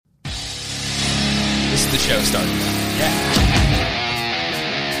show started. Yeah.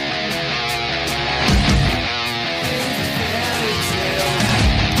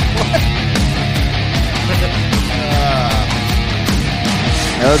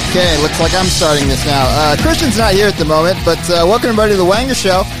 Okay, looks like I'm starting this now. Christian's not here at the moment, but welcome everybody to the Wanger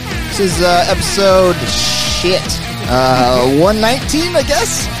Show. This is episode 119, I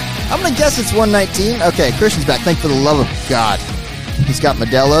guess? I'm going to guess it's 119. Okay, Christian's back. Thank you for the love of God. He's got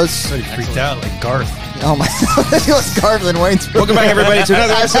Modelo's. He freaked out like Garth. Oh my God, he was Garth in Wayne's. Welcome back, everybody, to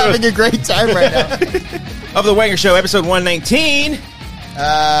another I'm episode having a great time right now. of the Wanger Show, episode 119. Who is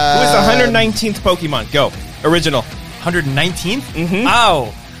the 119th Pokemon? Go. Original. 119th? Mm-hmm.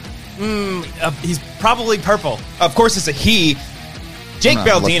 Oh. He's probably purple. Of course, it's a he. Jake I'm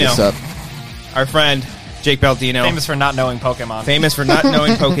gonna look this Baldino. up. Our friend, Jake Baldino. Famous for not knowing Pokemon. Famous for not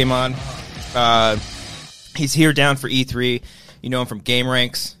knowing Pokemon. He's here down for E3. You know him from Game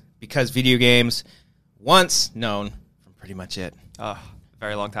Ranks, Because Video Games. Once known from pretty much it. Oh,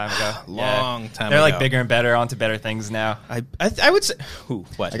 very long time ago. Long time They're ago. like bigger and better, onto better things now. I would say... Who?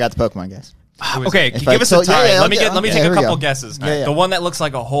 What? I got the Pokemon, guys. Okay, If give I us a told- time. yeah, Let me okay, take here a we couple go. guesses. Yeah, yeah. The one that looks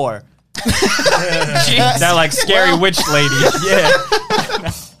like a whore. Jeez. That like scary witch lady. Yeah.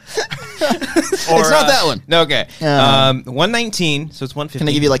 It's not that one. No, okay. 119, so it's 150. Can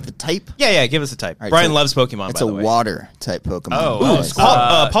I give you like the type? Yeah, give us a type. All right, Brian so loves Pokemon, It's by a the way. water type Pokemon. Oh, Ooh,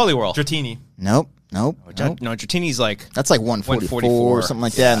 wow. Poliwhirl. Dratini. Nope. No, Dratini's like That's like 144 or something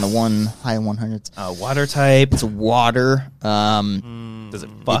like that in the high 100s. water type. It's a water. Does it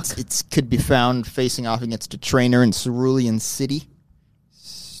fuck? It could be found facing off against a trainer in Cerulean City.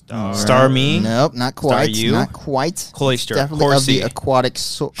 Starmie? Nope, not quite. Staryu? Not quite. Cloyster. Definitely Horsey. of the aquatic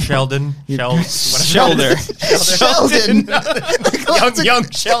sort. Sheldon. Sheldon. Shoulder. Sheldon. young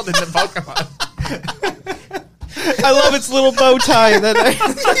Sheldon the Pokemon. I love its little bow tie. He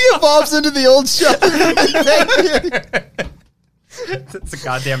evolves into the old Sheldon. It's a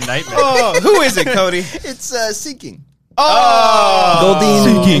goddamn nightmare. Oh, who is it, Cody? It's sinking. Oh,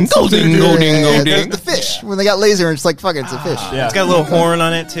 Goldine. Golding. The fish. When they got laser, and it's like, fuck it, it's a fish. Yeah. It's got a little horn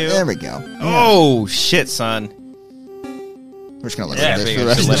on it, too. There we go. Oh, shit, son. We're just going to let Yeah, it we for the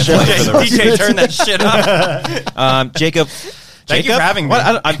rest of the should show. let it play for the rest DJ, turn that shit up. Jacob. Thank you for having me. Never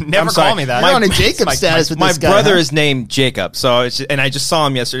I'm sorry. call me that. You're on a My- Jacob my- status with My this guy. brother huh? is named Jacob, so and I just saw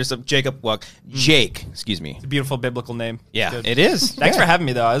him yesterday. So Jacob, Jake, excuse me. It's a beautiful biblical name. Yeah, Good. it is. Thanks Yeah. for having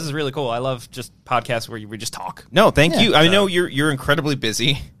me, though. This is really cool. I love just podcasts where we just talk. No, thank Yeah. you. I know you're incredibly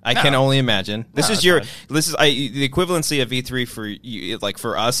busy. I can only imagine. This is the equivalency of E3 for you, like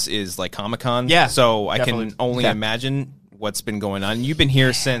for us is like Comic-Con. Yeah, so I definitely. can only imagine what's been going on. You've been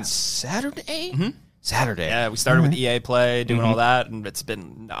here since Saturday. Mm-hmm. Saturday. Yeah, we started with EA Play, doing all that, and it's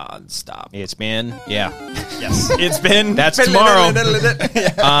been nonstop. It's been Yes, it's been. That's tomorrow.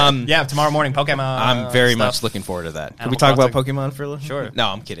 Yeah, tomorrow morning, Pokemon. I'm very stuff. much looking forward to that. Can Animal we talk about Crossing. Pokemon for a little? Sure. No,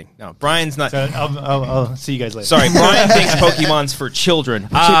 I'm kidding. No, Brian's not. So I'll see you guys later. Sorry, Brian thinks Pokemon's for children,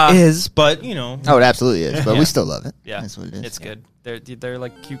 which it is, but you know. Oh, it absolutely is, but we still love it. Yeah, That's what it is. It's good. They're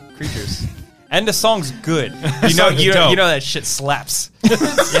like cute creatures. And the song's good. You know that shit slaps. You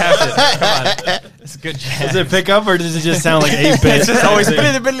have to. Come on. It's a good jam. Does it pick up or does it just sound like 8-bit? It's just always. That's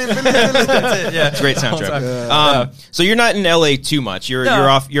it. Yeah. It's a great soundtrack. So you're not in LA too much. You're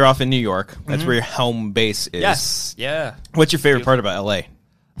off in New York. That's where your home base is. Yes. Yeah. What's your favorite part about LA?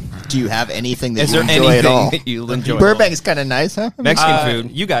 Do you have anything that Is you there enjoy anything at all? that you enjoy? Burbank's kind of nice, huh? Mexican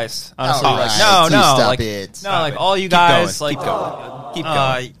food. You guys, honestly, All like right, no, please no, stop like it. no, Stop like it. all you Keep guys, going. like Keep going. Keep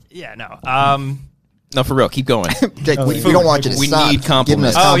going. Yeah, no. No, for real. Keep going. Jake, we don't want you to We stop. need compliments. Giving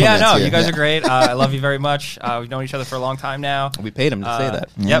us Oh yeah, no, compliments you guys here. are great. I love you very much. We've known each other for a long time now. We paid him to say that.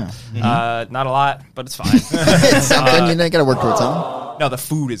 Yep. Not a lot, but it's fine. It's something you got to work towards something. No, the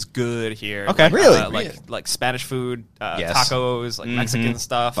food is good here. Okay. Like, Really? Like Spanish food, Yes. tacos, like Mexican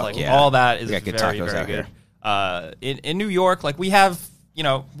stuff, Fuck like yeah. all that is We got good very, tacos very out good. In New York, like we have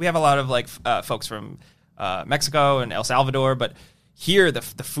a lot of like folks from Mexico and El Salvador, but here the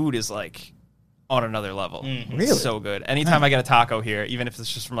food is like on another level. Really? It's so good. Anytime I get a taco here, even if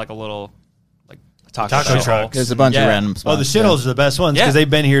it's just from like a little like Taco shithole. trucks. There's a bunch Yeah. of random spots. Oh, the shitholes are the best ones Yeah. because they've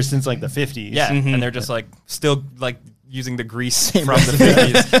been here since like the 50s. Yeah, and they're just like still like using the grease from the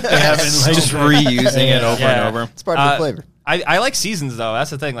 50s. They haven't, like, Just reusing it over Yeah. and over. It's part of the flavor. I like seasons though. That's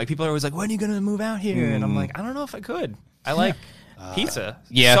the thing. Like people are always like, "When are you gonna move out here?" And I'm like, I don't know if I could. I like pizza.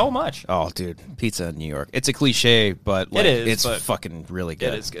 Yeah. So much. Oh, dude, pizza in New York. It's a cliche, but like, It is, it's but fucking really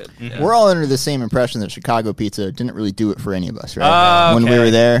good. It is good. Yeah. We're all under the same impression that Chicago pizza didn't really do it for any of us, right? When we Okay.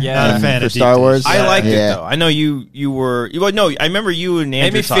 were there, Yeah. Not a fan for of Star deep Wars. dish. I liked Yeah. it though. I know you were. Well, no, I remember you and Andrew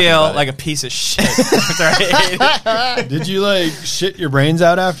Made me talking feel about like it. a piece of shit. Right? Did you like shit your brains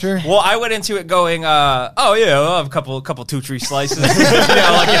out after? Well, I went into it going, oh yeah, I'll have a couple 2-3 slices.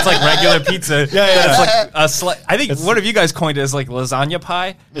 Like it's like regular pizza. Yeah. It's like a I think one of you guys coined it as like lasagna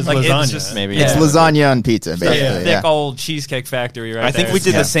pie. It's like lasagna. Maybe. It's Yeah. lasagna on pizza, basically. thick Yeah. old cheesecake factory, right? I think there. we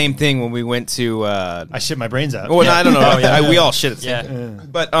did Yeah. the same thing when we went to. I shit my brains out. Well, I don't know. Oh, yeah. We all shit at the same Yeah. time.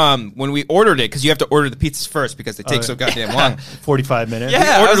 But when we ordered it, because you have to order the pizzas first because they take so goddamn long. 45 minutes. Yeah,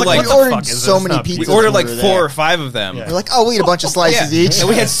 I was ordered, like, like- what We the fuck ordered is so this? many Not pizzas. We pizza. ordered when like we were 4 there. or 5 of them. Yeah. We're like, oh, we'll eat a bunch of slices each. And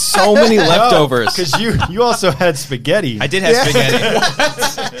we had so many leftovers. Because you also had spaghetti. I did have Yeah.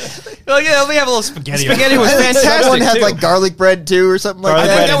 spaghetti. Like, yeah, let me have a little spaghetti. Spaghetti was I think fantastic. Someone had too. like garlic bread too, or something like Garlic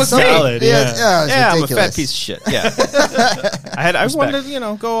that. bread that and was salad. Yeah, Yeah. it was Yeah, I'm a ridiculous. fat piece of shit. Yeah, I wanted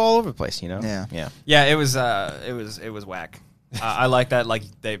to go all over the place. Yeah. yeah. Yeah, it was whack. I like that. Like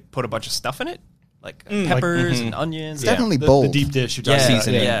they put a bunch of stuff in it, like peppers and onions. It's definitely the bold. deep dish you're Yeah, talking about.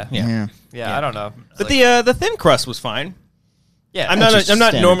 Seasoning. yeah. Yeah. Yeah. I don't know. But Like, the thin crust was fine. yeah, I'm That's not. just I'm not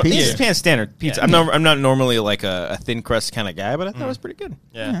standard normal. pizza. It's standard pizza. Yeah. I'm not normally like a thin crust kind of guy, but I thought it was pretty good.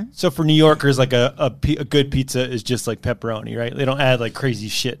 yeah. So for New Yorkers, like a good pizza is just like pepperoni, right? They don't add like crazy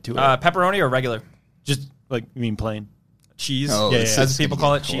shit to it. Pepperoni or regular Just like you mean plain. cheese? Oh, Yeah, this yeah. As is people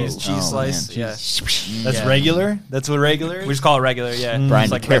gonna call get it, cheese cold. Oh, slice. man. Yeah, That's Yeah. regular. That's what regular is. we just call it regular. Yeah, Brian,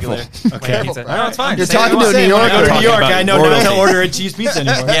 it's like be careful. regular. Okay. Pizza. No, it's fine. You're Say what talking you to a want. New Yorker. Go to talking New York. about I know royalty. not to order a cheese pizza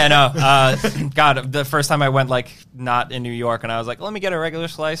anymore. Yeah, no. God, the first time I went, like, not in New York, and I was like, let me get a regular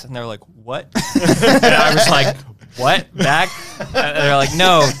slice. And they were like, what? And I was like, what? Back? And they're like,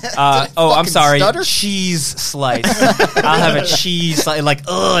 no. I'm fucking sorry. stutter? Cheese slice. I'll have a cheese slice. Like,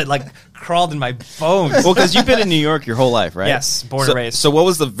 ugh, it, like, crawled in my bones. Well, because you've been in New York your whole life, right? Yes, born so, and raised. So, what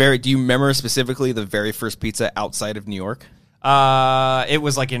was do you remember specifically the very first pizza outside of New York? It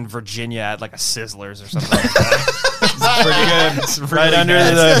was, like, in Virginia at, like, a Sizzler's or something like that. Pretty good. It's really Right under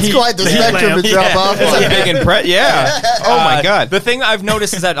bad. the That's heat- quite the heat spectrum lamp. to drop off It's on. a big impress. Yeah. Oh my god. The thing I've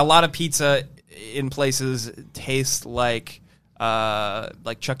noticed is that a lot of pizza in places taste like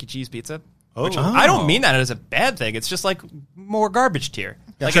Chuck E. Cheese pizza. Which I don't mean that as a bad thing. It's just like more garbage tier.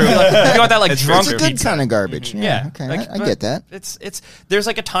 Like if you want that like It's drunk It's a good pizza. kind of garbage. Yeah. Yeah, Okay. like, I but get that. It's there's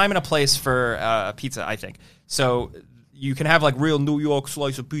like a time and a place for pizza, I think. So you can have like real New York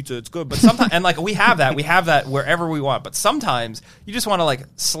slice of pizza. It's good, but sometimes and like we have that wherever we want. But sometimes you just want to like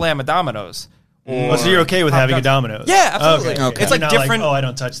slam a Domino's. Oh, so you're okay with having a Domino's? Yeah, absolutely. Okay. It's like You're not different. I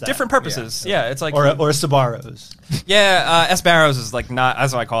don't touch that. Different purposes. Yeah, it's like Or a Sbarro's. yeah. Sbarro's is like not.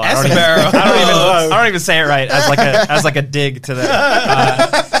 That's what I call it. Sbarro. I don't even say it right as like a dig to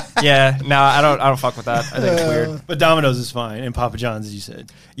the. Yeah, no, I don't fuck with that. I think it's weird. But Domino's is fine, and Papa John's, as you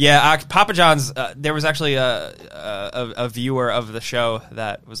said. Yeah, Papa John's. There was actually a viewer of the show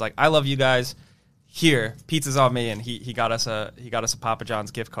that was like, "I love you guys. Here, pizza's on me," and he got us a Papa John's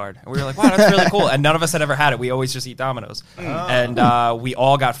gift card, and we were like, "Wow, that's really cool." And none of us had ever had it. We always just eat Domino's, and we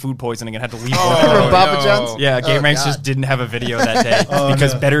all got food poisoning and had to leave. From Papa John's? Yeah, Game Ranks God. just didn't have a video that day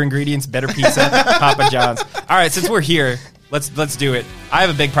because better ingredients, better pizza, Papa John's. All right, since we're here, let's do it. I have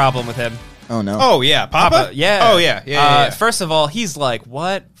a big problem with him. Oh no. Oh yeah, Papa. Yeah. Oh yeah. First of all, he's like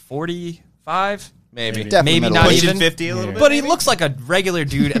what 45. Maybe. Definitely maybe middle not aged. even 50 a little bit. But he looks like a regular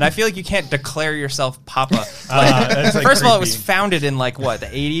dude, and I feel like you can't declare yourself Papa. That's, like, First of all, it creepy. was founded in like what the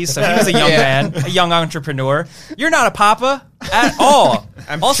 80s, so he was a young man, a young entrepreneur. You're not a Papa at all.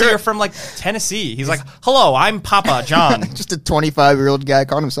 Also, you're from like Tennessee. He's like, "Hello, I'm Papa John." Just a 25-year-old guy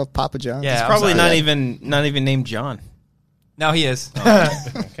calling himself Papa John. Yeah, It's I'm probably sorry. not even named John. No, he is.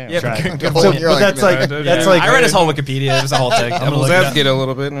 Okay. Yeah, Try it. Good point. So, You're but like, that's like man, that's like I read his whole Wikipedia. It was a whole thing. Devil's look it up. advocate a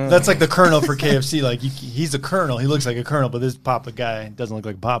little bit. That's like the colonel for KFC. Like he's a colonel. He looks like a colonel, but this Papa guy doesn't look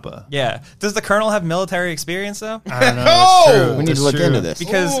like Papa. Yeah. Does the Colonel have military experience though? I don't know. Oh! That's true. we need That's to look true. into this.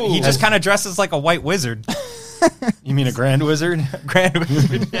 Because he just kind of dresses like a white wizard. You mean a grand wizard? Grand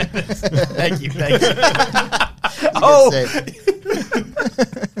wizard. Thank you. Oh.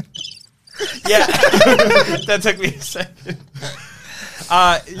 Yeah. That took me a second.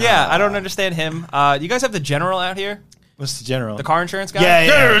 Yeah, I don't understand him. You guys have the general out here? What's the general? The car insurance guy?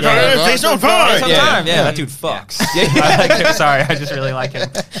 Yeah. Face on fire! Yeah, that dude fucks. I like him. Sorry, I just really like him.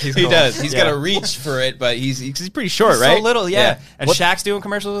 He's He cool. does. He's Yeah. got to reach for it, but he's pretty short, right? So little, yeah. And Shaq's doing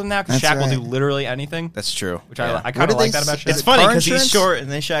commercials with him now because That's Shaq will right. do literally anything, That's true. which Yeah. I kind of What like did that they about s- Shaq. It's funny Car because he's insurance? short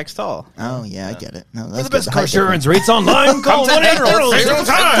and then Shaq's tall. Oh yeah, I get it. No, that's the best good. car insurance rates online. Call Come to General. Face on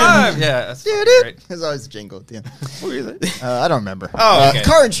time. Yeah, that's Dude, great. there's always a jingle at the end. What is it? I don't remember. Oh, okay.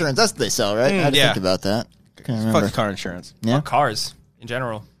 Car insurance. That's what they sell, right? I had to yeah. think about that. Can't Fuck remember. car insurance. Yeah. Or cars in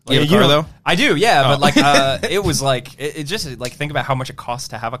general. You have a car, though? I do, yeah, Oh. but like, it was like, it just like think about how much it costs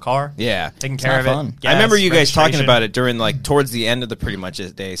to have a car. Yeah. Taking care of not it. fun. I remember you guys talking registration. about it during like towards the end of the pretty much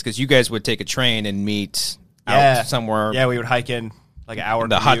days because you guys would take a train and meet out somewhere. Yeah, we would hike in like an hour.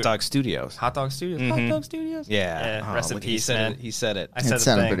 The commute. Hot Dog Studios. Hot Dog Studios. Hot Dog Studios. Yeah. Oh, Rest in look, peace, he said man. it. He said it. I said It the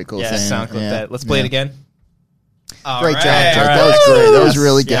sounded thing. pretty cool. Yeah. saying Sound clip yeah. that. Let's play it Yeah. again. Great job, Jake. All right. That was great. That was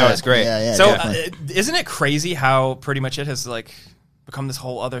really good. Yeah, that was great. Yeah, So, definitely. isn't it crazy how pretty much it has like become this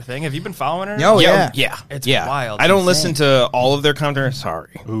whole other thing? Have you been following it? Oh, yeah. Yeah. It's yeah. wild. I don't It's listen to all of their content. Sorry.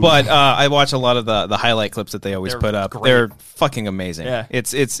 But I watch a lot of the highlight clips that they always They're put up. great. They're fucking amazing. Yeah.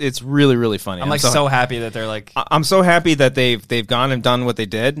 It's really, really funny. I'm like so happy that they're like. I'm so happy that they've gone and done what they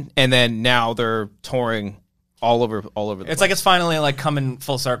did, and then now they're touring all over the It's place. like it's finally like coming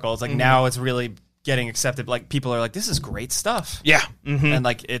full circle. It's like Mm-hmm. now it's really getting accepted. Like people are like, this is great stuff. Yeah. Mm-hmm. And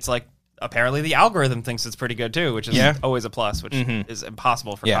like it's like apparently the algorithm thinks it's pretty good too, which is Yeah. always a plus, which is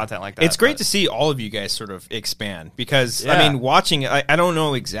impossible for Yeah. content like that. It's great but- to see all of you guys sort of expand because, Yeah. I mean, watching, I don't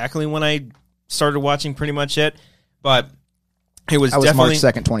know exactly when I started watching pretty much it, but it was That was definitely... March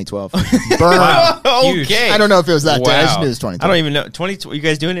 2nd, 2012. Burn. Wow. Huge. Okay. I don't know if it was that day. I just Wow. knew it was I 2012. don't even know. 2012, you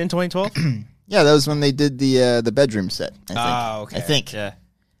guys doing it in 2012? Yeah, that was when they did the bedroom set. I think. Okay. I think. Yeah.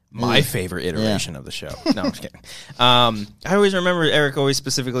 My favorite iteration of the show. No, I'm just kidding. I always remember Eric always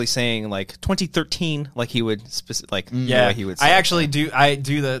specifically saying like 2013, like he would the Yeah. way he would say I it. actually do. I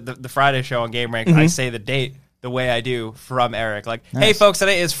do the Friday show on Game Rank. Mm-hmm. I say the date the way I do from Eric. Like, hey folks,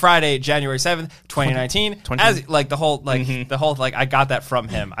 today is Friday, January 7th, 2019. As like the whole like I got that from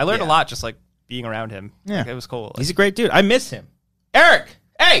him. I learned Yeah. a lot just like being around him. Yeah. Like, it was cool. He's a great dude. I miss him. Eric,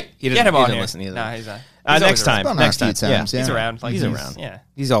 hey, he Get him he on didn't here. listen either. No, he's not. Next always time. Been on Next a few time. times, Yeah. He's yeah. around. Like He's around. Yeah.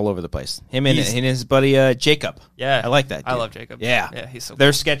 He's all over the place. Him and, He's- and his buddy Jacob. Yeah. I like that. I dude. love Jacob. Yeah, Yeah, he's so Their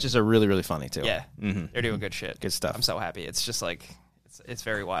cool. sketches are really, really funny too. Yeah. Mhm. They're doing good shit. Good stuff. I'm so happy. It's just like it's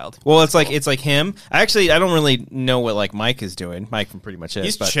very wild. Well, it's like him. I don't really know what like Mike is doing. Mike from Pretty Much It.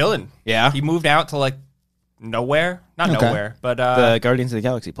 He's but chilling. Yeah. He moved out to like nowhere. Not Okay. nowhere, but the Guardians of the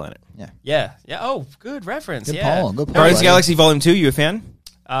Galaxy planet. yeah. Yeah. Oh, good reference. Good yeah. Paul. Good Paul. Guardians of the buddy. Galaxy Volume 2. You a fan?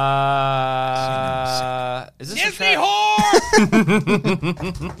 Is this a track?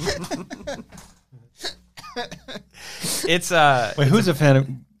 It's Wait, who's a fan of?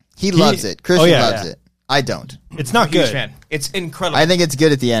 He loves it. Christian yeah. loves it. I don't. It's not Huge good. fan. It's incredible. I think it's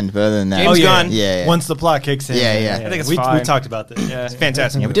good at the end, but other than that, James Gunn. Yeah, yeah. Once the plot kicks in. Yeah. I think it's we fine. talked about this. Yeah. It's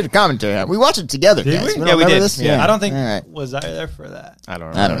fantastic. Yeah, we did a commentary. We watched it together, Did guys. we? don't Yeah, we remember did. This? Yeah. I don't think All right. was I there for that. I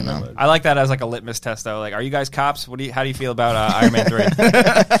don't know. I don't know. I like that as like a litmus test though. Like, are you guys cops? How do you feel about Iron Man 3?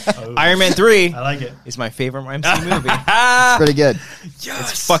 Iron Man 3 I like it. is my favorite MC movie. Pretty good.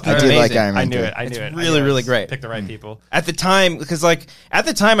 It's fucking I do amazing. like Iron Man. I knew 3. it. I knew it. really, really great. Pick the right people. At the time, because like at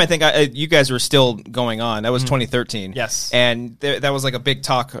the time, I think you guys were still going on. That was 2013. Yes. and that was like a big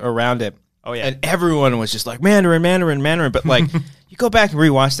talk around it. Oh, yeah. and everyone was just like Mandarin. But like, you go back and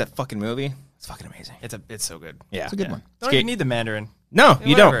rewatch that fucking movie. It's fucking amazing. It's so good. Yeah, It's a good one. Don't even need the Mandarin. No,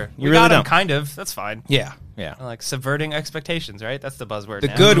 you Whatever. don't. You we really got him, don't. kind of. That's fine. Yeah, yeah. Like subverting expectations, right? That's the buzzword. The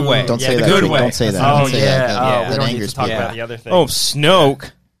now. good way. Don't Yeah, say the that. good Don't way. say that. Oh Don't say yeah. that. Oh, That we don't need angers to talk people. about the other thing. Oh,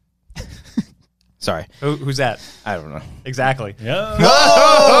 Snoke. Sorry, Who's that? I don't know. Exactly. Yeah.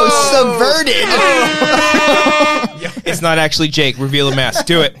 Oh, subverted. It's not actually Jake. Reveal a mask.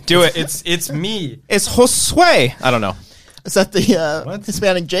 Do it. Do it. It's me. It's Josue. I don't know. Is that the What?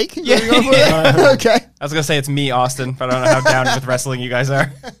 Hispanic Jake? Yeah. Okay. I was gonna say it's me, Austin, but I don't know how down with wrestling you guys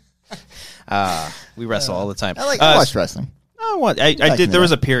are. We wrestle all the time. I watch wrestling. I like did. me There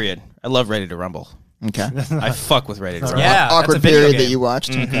was that. a period. I love Ready to Rumble. Okay. I fuck with Ready to Rumble. Yeah, that's a Awkward video period game. that you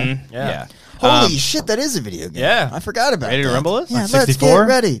watched. Okay. Yeah. Holy shit, that is a video game. Yeah. I forgot about Ready to that. Rumble is? Yeah, Like let's 64? get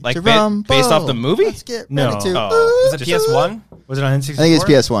ready Like to ba- rumble. based off the movie? Let's get No. ready to. Oh. Was it PS1? Was it on N64? I think it's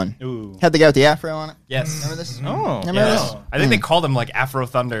PS1. Ooh. Had the guy with the afro on it. Yes. Remember this? Oh, Remember Yeah. this? I think they called him like Afro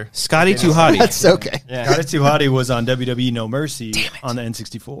Thunder. Scotty Too Hottie. That's okay. Yeah. Got It Too Hottie was on WWE No Mercy on the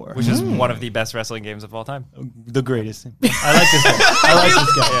N64. Which is one of the best wrestling games of all time. the greatest. I like this guy. I like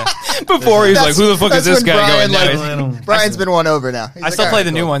this guy. Yeah. Before he was like, "Who the fuck is That's this when guy Brian, going?" like- Now Little- Brian's been won over now. He's I like, still all play right,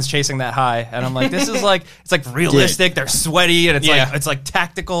 the new cool. ones, Chasing That High, and I'm like, this is like it's like realistic. They're sweaty, and it's Yeah. like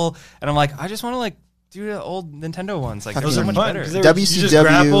tactical, and I'm like, I just want to like do the old Nintendo ones. Like, they're Those so are much fun. better. 'Cause you just WCW.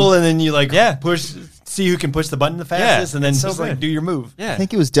 grapple and then you like Yeah. see who can push the button the fastest, and then it's so just like good. do your move. Yeah. I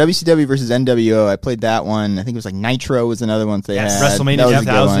think it was WCW versus NWO. I played that one. I think it was like Nitro was another one they Yes. had. WrestleMania That was a good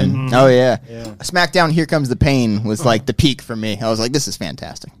 2000. one. Oh yeah. Yeah. SmackDown Here Comes the Pain was like the peak for me. I was like, this is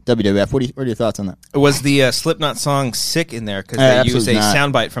fantastic. WWF. What are your thoughts on that? Was the Slipknot song "Sick" in there because they used absolutely a not.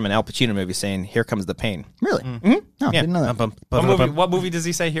 soundbite from an Al Pacino movie saying "Here comes the pain"? Really? Mm-hmm. No, didn't know that. What movie does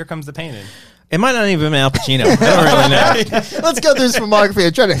he say, "Here comes the pain" in? It might not even be Al Pacino. I don't really know. Let's go through his filmography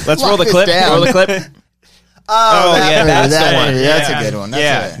and try to Let's roll lock the this clip. down. Roll the clip. Oh, yeah, movie, that's that the one. movie. That's Yeah. a good one. That's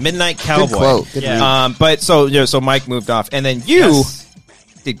Yeah, a Midnight Cowboy. good quote. Good Yeah. read. But so Mike moved off, and then you Yes.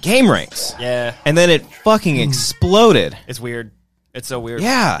 did game ranks, Yeah. and then it fucking exploded. It's weird. It's so weird.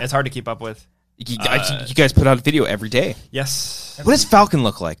 Yeah. It's hard to keep up with. You guys put out a video every day. Yes. What does Falcon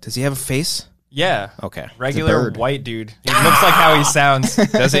look like? Does he have a face? Yeah. Okay. Regular bird. white dude. He looks like how he sounds.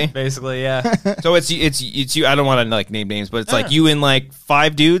 Does he? Basically, yeah. So it's you. I don't want to like name names, but it's like you and like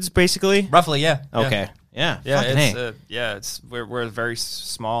 5 dudes basically. Roughly, yeah. Okay. Yeah. Yeah, Fucking A. it's we're very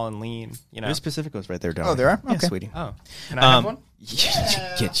small and lean, you know. There's Pacificos right there, Don. Oh, there are? Yeah, Okay. sweetie. Oh. Can I have one?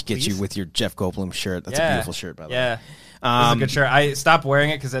 Get you with your Jeff Goldblum shirt. That's a Yeah. beautiful shirt, by the way. Yeah. This is a good shirt. I stopped wearing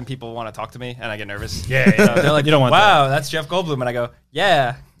it because then people want to talk to me and I get nervous. Yeah, yeah. They're like, You don't want wow, that's Jeff Goldblum. And I go,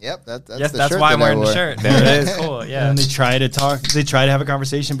 yeah. Yep, that's Yes, the that's shirt why I'm that I wearing the wore. shirt. There it is. Cool, yeah. And they try to talk. They try to have a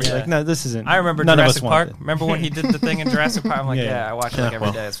conversation, but Yeah. you're like, no, this isn't. I remember none Jurassic of us Park. want it. Remember when he did the thing in Jurassic Park? I'm like, Yeah, yeah, yeah. I watch it like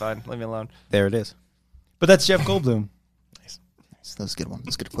every day. It's fine. Leave me alone. There it is. But that's Jeff Goldblum. That was a good one. That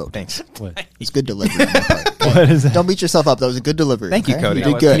was a good quote. Thanks. What? It's good delivery. on my part. What is that? Don't beat yourself up. That was a good delivery. Thank you, okay? Cody. You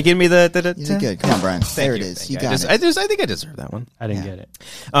did Can good. you give me the You did good. Come on, Brian. There it is. Thank You I got just- it. I think I deserve that one. I didn't Yeah. get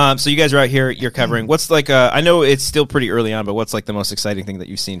it. So you guys are out here. You're covering. What's like? I know it's still pretty early on, but what's like the most exciting thing that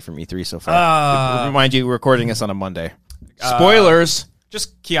you've seen from E3 so far? Remind you, we're recording this on a Monday. Spoilers.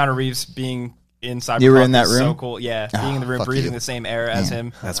 Just Keanu Reeves being in Cyberpunk. You were in that is So room? cool. Yeah, Oh, being in the room, fuck breathing you. the same air as Yeah.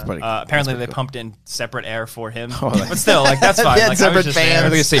 him. That's pretty. Apparently, that's they pretty pumped in separate air for him. Oh, but still, like that's fine. They had Like, I was separate just fans. I there.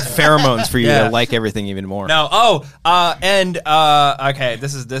 was gonna say pheromones for you Yeah. to like everything even more. No. Okay.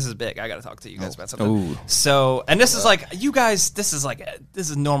 This is big. I got to talk to you guys about something. Ooh. So, and this is like you guys. This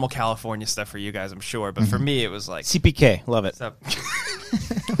is normal California stuff for you guys, I'm sure. But for me, it was like. CPK, love it. So,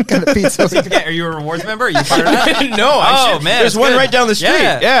 Got a pizza. are you a rewards member? Are you part of that? No, Oh man, there's it's one good. right down the street.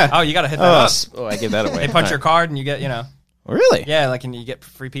 Yeah. Oh, you got to hit that up. Oh, I give that away. They punch your card and you get, Really? yeah, like and you get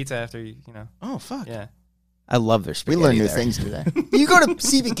free pizza after you. Oh fuck. Yeah. I love their We spaghetti. learned new there. things today. You go to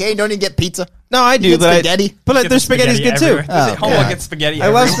CBK and don't even get pizza. No, I do, You get but spaghetti? but Get their the spaghetti's good everywhere. too. Oh, Home God. gets spaghetti. I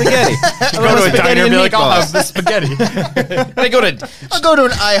love everywhere. spaghetti. I Go love to a spaghetti diner and and be like, I'll have meatballs. the spaghetti. And I go to. I'll go to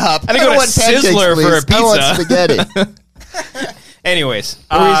an IHOP. And I go don't to want pancakes, Sizzler for a please. I want pizza. spaghetti. Anyways,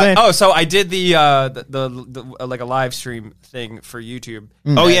 what were you saying? So I did the like a live stream thing for YouTube.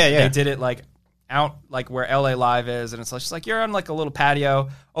 Oh, yeah, yeah. They did it like out like where LA Live is, and it's just like you're on like a little patio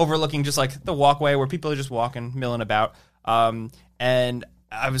overlooking just like the walkway where people are just walking, milling about. And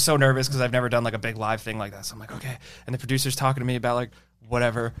I was so nervous because I've never done like a big live thing like that. So I'm like, okay. And the producer's talking to me about like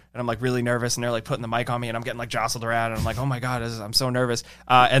whatever, and I'm like really nervous, and they're like putting the mic on me, and I'm getting like jostled around, and I'm like, oh my god, I'm so nervous.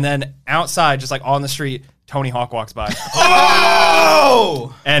 And then outside, just like on the street, Tony Hawk walks by.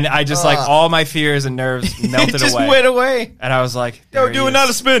 Oh! And I just like all my fears and nerves melted Just away. went away. And I was like, Yo, there do he it, not a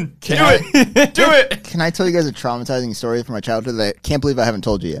is. spin. Do I- it. Do it. Can I tell you guys a traumatizing story from my childhood that I can't believe I haven't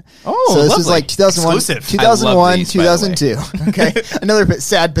told you yet? Oh, so this is lovely. like 2001, Exclusive. 2001, I love these, by the way. 2002. Okay, another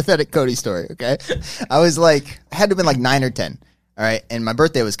sad, pathetic Cody story. Okay, I was like, I had to have been like 9 or 10. All right, and my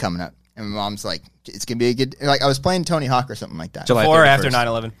birthday was coming up, and my mom's like, "It's gonna be a good." Like I was playing Tony Hawk or something like that. July Before or 31st. after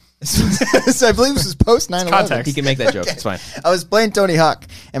 9/11. So I believe this was post 9/11. context. He can make that joke. It's fine. I was playing Tony Hawk,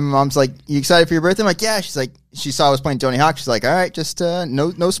 and my mom's like, "You excited for your birthday?" I'm like, "Yeah." She's like, she saw I was playing Tony Hawk. She's like, "All right, just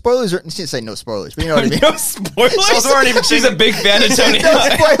no spoilers." She didn't say no spoilers, but you know what I mean. No spoilers. Those weren't even- She's a big fan of Tony No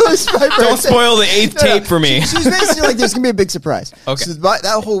Hawk. spoilers for my birthday. Don't spoil the 8th tape for me. She's basically like, there's gonna be a big surprise. Okay. So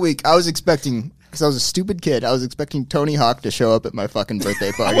that whole week, I was expecting, because I was a stupid kid, I was expecting Tony Hawk to show up at my fucking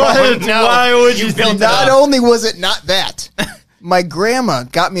birthday party. Why would you think Not that? only was it not that, my grandma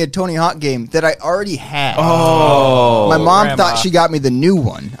got me a Tony Hawk game that I already had. Oh. My mom Grandma. thought she got me the new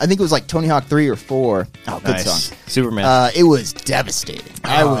one. I think it was like Tony Hawk 3 or 4. Oh, good Nice. song. Superman. It was devastating.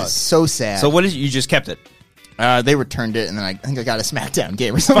 I was so sad. So what did you just kept it? They returned it, and then I think I got a SmackDown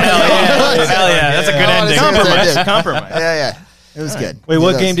game or something. Hell yeah. That's a good ending. Compromise. Compromise. Yeah. It was good. Wait,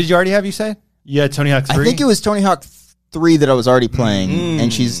 what It game was. did you already have? You said you had Tony Hawk 3. I think it was Tony Hawk 3 that I was already playing,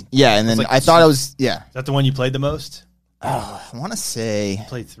 and she's and then like I thought I was Is that the one you played the most? I want to say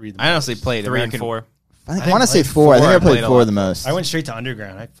Played 3. I honestly played 3 and American 4. I want to say 4. I think I played 4 the most. I went straight to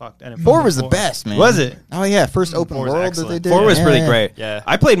Underground. I fucked. 4 was the best, man. Was it? Oh yeah, first open 4 was world that excellent. they did. 4 was Yeah, pretty yeah. great. Yeah.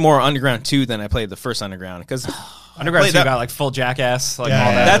 I played more Underground 2 than I played the first Underground because Underground 2 that- got like full Jackass, like Yeah,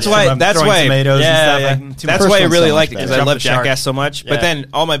 all that. That's yeah. why- I'm that's throwing why- tomatoes Yeah, and yeah. stuff. Like, too That's First why I one's really so liked it much because better. I love Jump the shark. Jackass so much. But Yeah. then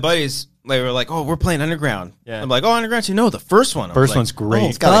all my buddies, they were like, "Oh, we're playing Underground." Yeah. I'm like, "Oh, Underground 2? No, the first one." I was First like, one's great. Oh,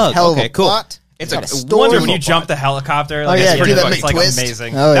 It's got a fuck. hell of Okay, a cool. plot. It's got a a story. wonderful When you jump the helicopter, like, Oh, yeah, it's, do that it's big like twist.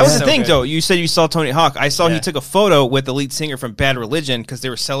 amazing. Oh, That yeah. was the So thing, good. though. You said you saw Tony Hawk. I saw he Yeah. took a photo with the lead singer from Bad Religion because they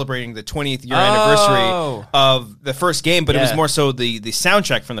were celebrating the 20th year Oh. anniversary of the first game, but it was Yeah. more so the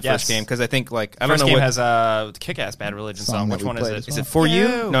soundtrack from the Yes. first game because I think like I don't First know game what has a kick-ass Bad Religion Song song. that Which we one is played it? as is well. it For You?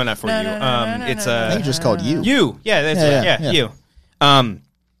 You. No, not For You. It's I think it's just called You. You. Yeah, that's Yeah, right. yeah, Yeah, yeah. You.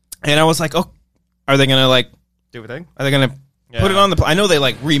 And I was like, oh, are they gonna like? Do a thing. Are they gonna Yeah. put it on the? I know they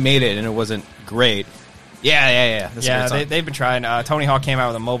like remade it and it wasn't great. Yeah. That's a Yeah, great song. they've been trying. Tony Hawk came out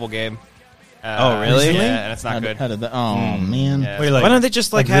with a mobile game. Oh, really? Yeah, and it's not good. How did that? Oh man. Yeah. Wait, like, Why don't they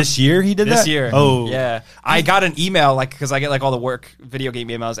just like have this year he did This that? year. Oh. Yeah. I got an email, like, because I get, like, all the work video game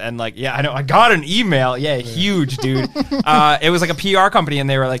emails, and, like, yeah, I know. I got an email. Yeah, huge, dude. It was, like, a PR company, and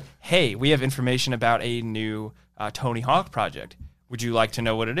they were like, hey, we have information about a new Tony Hawk project. Would you like to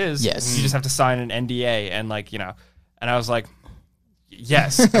know what it is? Yes. You just have to sign an NDA, and, like, you know. And I was like,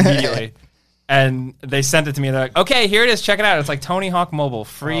 yes, immediately. And they sent it to me. And they're like, "Okay, here it is. Check it out. It's like Tony Hawk Mobile,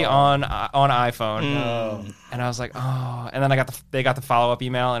 free on iPhone." And I was like, "Oh!" And then they got the follow up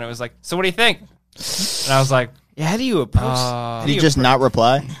email, and it was like, "So what do you think?" And I was like, Yeah, how do you approach? Did you just not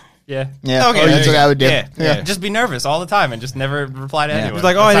reply? "Yeah, Yeah. Okay, Oh, there that's you what go. I would do. Yeah. just be nervous all the time and just never reply to anyone." It's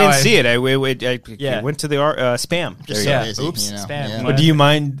like, oh, That's I how didn't see it. I Yeah. went to the spam. Just Yeah. so busy, Oops, you know? spam. Yeah. But do you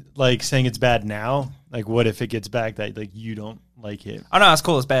mind like saying it's bad now? Like, what if it gets back that like you don't like it? Oh no, it's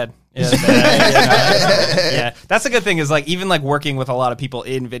cool. It's bad. Yeah, it's bad. Yeah, that's a good thing. Is like even like working with a lot of people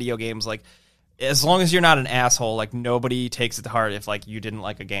in video games, like as long as you're not an asshole, like nobody takes it to heart if like you didn't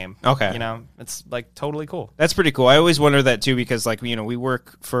like a game. Okay. You know, it's like totally cool. That's pretty cool. I always wonder that too because, like, you know, we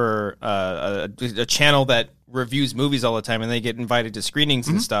work for a channel that reviews movies all the time, and they get invited to screenings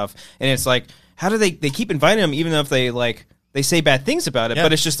and stuff. And it's like, how do they keep inviting them, even if they say bad things about it? Yeah.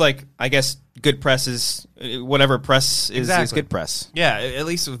 But it's just like, I guess good press is whatever press is Exactly. good press. Yeah, at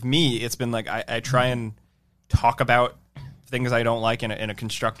least with me, it's been like I try and talk about things I don't like in a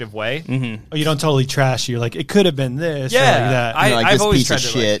constructive way. Oh, you don't totally trash. You're like, it could have been this. Or Yeah. like that. I- You know, like I've this always piece of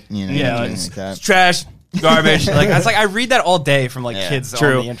tried to, like- shit. You know, Yeah, something it's like that. trash, garbage. Like it's like I read that all day from like Yeah. kids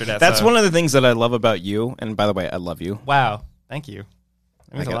True. on the internet. That's so- one of the things that I love about you. And by the way, I love you. Wow, thank you.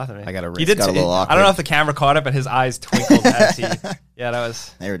 It means a lot to me. I got a He wrist. did. Got a little I don't awkward. know if the camera caught it, but his eyes twinkled as he. Yeah, that was.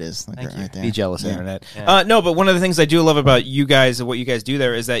 There it is. Like Thank you. right there. Be jealous, Yeah. internet. Yeah. No, but one of the things I do love about you guys and what you guys do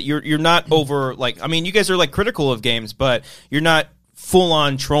there is that you're not over like. I mean, you guys are like critical of games, but you're not full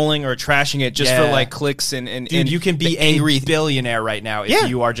on trolling or trashing it just for Yeah. like clicks and Dude, and you can be the angry. a billionaire right now if Yeah.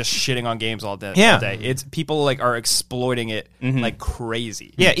 you are just shitting on games all day. Yeah. all day. It's people like are exploiting it like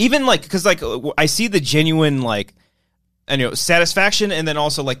crazy. Yeah, even like because like I see the genuine like. And, you know, satisfaction and then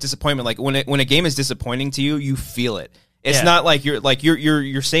also like disappointment. Like when a game is disappointing to you, you feel it. It's Yeah. not like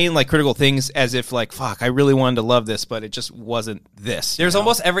you're saying like critical things as if like fuck, I really wanted to love this, but it just wasn't this. There's you know?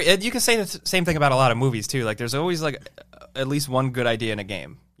 almost every. You can say the same thing about a lot of movies too. Like there's always like at least one good idea in a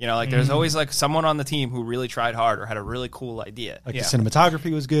game. You know, like there's always like someone on the team who really tried hard or had a really cool idea. Like Yeah. the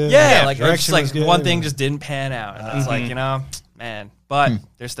cinematography was good. Yeah, like it's direction like was good. one thing just didn't pan out, and it's like, you know, man. But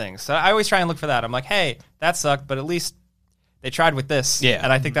there's things. So I always try and look for that. I'm like, hey, that sucked, but at least they tried with this. Yeah.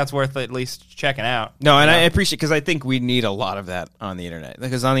 And I think that's worth at least checking out. No, and You I know? appreciate because I think we need a lot of that on the internet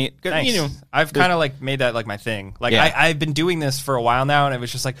because on the Thanks. you know I've kind of like made that like my thing. Like Yeah. I've been doing this for a while now, and it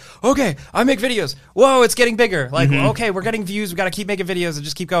was just like, okay, I make videos. Whoa, it's getting bigger. Like, okay, we're getting views. We got to keep making videos and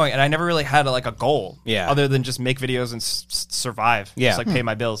just keep going. And I never really had like a goal, Yeah. other than just make videos and survive. Yeah. just like pay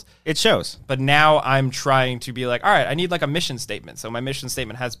my bills. it shows. But now I'm trying to be like, all right, I need like a mission statement. So my mission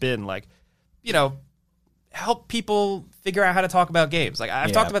statement has been like, you know, help people figure out how to talk about games. Like I've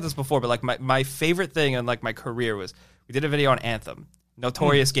Yeah. talked about this before, but like my favorite thing in like my career was we did a video on Anthem,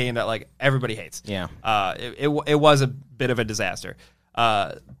 notorious game that like everybody hates. Yeah. It was a bit of a disaster.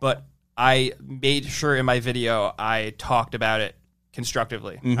 But I made sure in my video I talked about it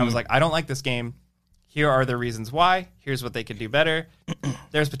constructively. I was like, I don't like this game. Here are the reasons why. Here's what they could do better.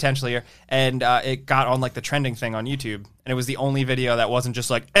 There's potential here. And it got on like the trending thing on YouTube. And it was the only video that wasn't just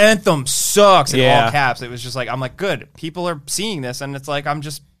like, Anthem sucks in Yeah. all caps. It was just like, I'm like, good. People are seeing this. And it's like, I'm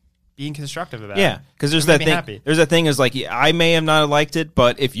just being constructive about it. Yeah, because there's It made that me thing. happy. There's that thing is like I may have not liked it,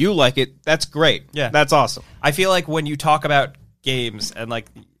 but if you like it, that's great. Yeah. that's awesome. I feel like when you talk about games and like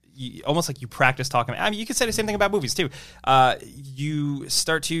almost like you practice talking, I mean, you could say the same thing about movies too. You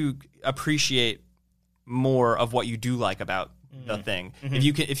start to appreciate more of what you do like about the thing. If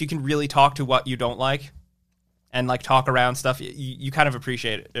you can really talk to what you don't like and like talk around stuff, you kind of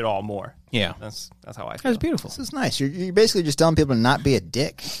appreciate it all more. Yeah. That's how I feel. That's beautiful. This is nice. You're basically just telling people to not be a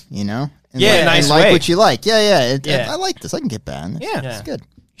dick, you know? And Yeah, like, nice and like way. what you like. Yeah. Yeah. I like this. I can get behind this. Yeah. It's good.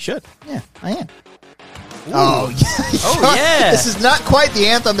 Should. Yeah, I am. Oh, Oh, yeah. This is not quite the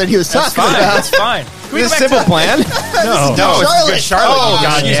anthem that he was That's talking fine. about. That's fine. Can we The go back Simple to- Plan. No. No, it's Charlotte. Good Charlotte. Oh, God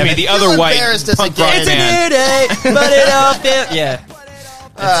God excuse damn me. it. The You other white embarrassed us punk again. rock It's a band. day, but it all fit. Yeah.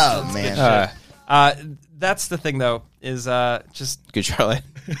 Oh, man. That's the thing, though, is just, Good Charlotte.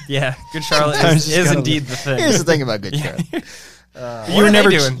 yeah, Good Charlotte Sometimes is just gotta indeed the thing. Here's the thing about Good Charlotte. You were are they never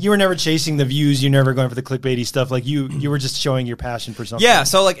doing? you were never chasing the views. You're never going for the clickbaity stuff. Like you were just showing your passion for something. Yeah,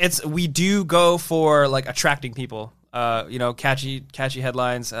 so like we do go for like attracting people, catchy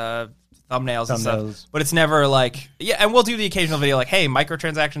headlines, thumbnails and stuff. But it's never like, and we'll do the occasional video like, hey,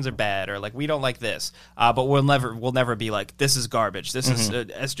 microtransactions are bad, or like we don't like this. But we'll never be like, this is garbage. This is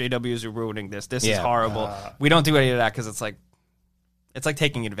SJWs are ruining this. This is horrible. We don't do any of that because it's like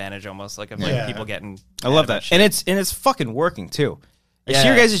taking advantage almost like of like people getting. I love mad that, about and shit. it's fucking working too. I see Yeah.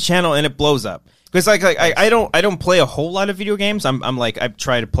 your guys' channel and it blows up because like I don't play a whole lot of video games. I'm like I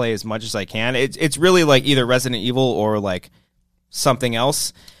try to play as much as I can. It's really like either Resident Evil or like something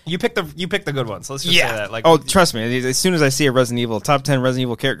else. You pick the good ones. Let's just say that. Like, oh, trust me. As soon as I see a Resident Evil top 10 Resident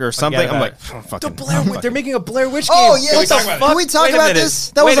Evil character or something, I'm like, oh, fucking. they're making a Blair Witch Oh, game. yeah. What the fuck? Can we talk Wait a about minute. this?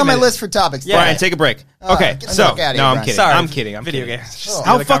 That Wait was a on my minute. list for topics. Yeah. Brian, take a break. Okay, get the so fuck outta no, here, I'm Brian. kidding. Sorry. I'm kidding. I'm Video kidding. games.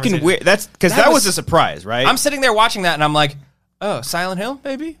 How The fucking conversation. weird. That's because That that was was- a surprise, right? I'm sitting there watching that, and I'm like, oh, Silent Hill,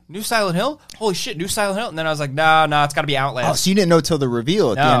 baby? New Silent Hill? Holy shit, new Silent Hill? And then I was like, no, it's got to be Outlast. Oh, so you didn't know till the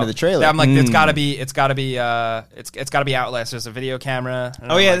reveal at the end of the trailer. I'm like, it's got to be Outlast. There's a video camera.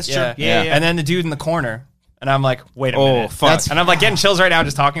 And Oh, I'm yeah, like, that's true. Yeah. And then the dude in the corner. And I'm like, wait a Oh, minute. fuck. And I'm like getting chills right now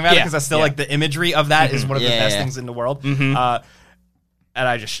just talking about it Yeah. because I still Yeah. like the imagery of that is one of the Yeah, best yeah. things in the world. And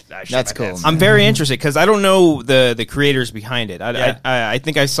I shit That's my cool, pants. man. I'm very interested because I don't know the creators behind it. Yeah. I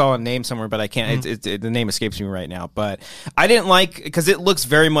think I saw a name somewhere, but I can't. The name escapes me right now. But I didn't like because it looks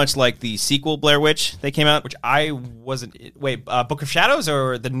very much like the sequel Blair Witch that came out, Which I wasn't. Wait, Book of Shadows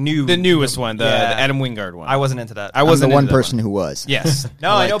or the newest one, the Yeah. Adam Wingard one. I wasn't into that. I I'm wasn't the one into that person who was. Yes.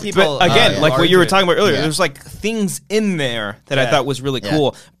 No, I know people. But again, yeah. like are what you were into talking about earlier, Yeah. there's like things in there that I Yeah. thought was really Yeah.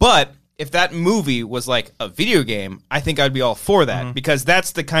 cool. But if that movie was like a video game, I think I'd be all for that because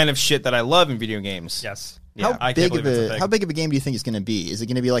that's the kind of shit that I love in video games. Yes. Yeah. I can't believe it's a thing. How big of a game do you think it's going to be? Is it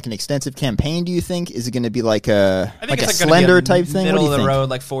going to be like an extensive campaign? Do you think? Is it going to be like a I think like a it's like gonna be Slender type thing? What Middle do of you the think? road,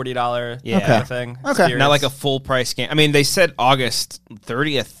 like $40 Yeah. kind of thing. Okay. Experience. Not like a full price game. I mean, they said August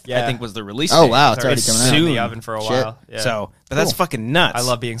 30th, I Yeah. think, was the release Oh, date. wow, it's already It's coming out. in soon. the oven for a Shit. while. Yeah. So, but that's Cool. fucking nuts. I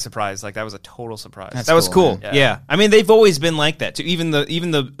love being surprised. Like that was a total surprise. That's that was cool, cool. man. Yeah. I mean, they've always been like that too. Even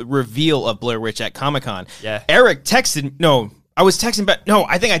the reveal of Blair Witch at Comic-Con. Yeah. Eric texted. No, I was texting back. No,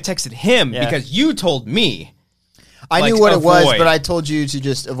 I think I texted him Yeah. because you told me. I like, knew what it was, avoid. but I told you to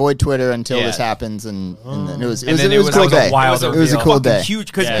just avoid Twitter until Yeah. this happens, and then it was And then it was a cool like a day. wild It was a reveal. cool fucking day.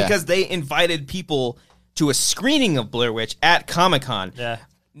 huge Yeah. because they invited people to a screening of Blair Witch at Comic-Con. Yeah.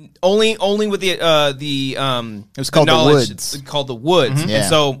 Only with the it was called The knowledge, Woods. it's called The Woods. Yeah. And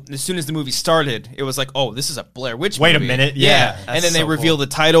so as soon as the movie started, it was like, oh, this is a Blair Witch Wait a movie. minute. Yeah. Yeah. And That's then they so revealed the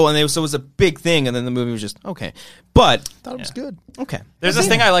title, and so it was a big thing, and then the movie was just, okay. But, Thought it was good. okay. There's this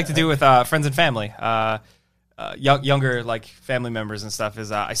thing I like to do with friends and family. Younger like family members and stuff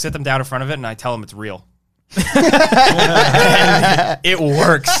is I sit them down in front of it and I tell them it's real. And it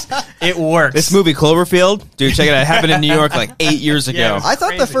works. It works. This movie, Cloverfield, dude, check it out. It happened in New York like 8 years ago. Yeah. I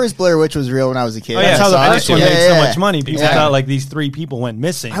thought the Crazy. first Blair Witch was real when I was a kid. Oh, yeah. That's how the I did first too. one Yeah, made so yeah. much money. People Yeah. thought like these 3 people went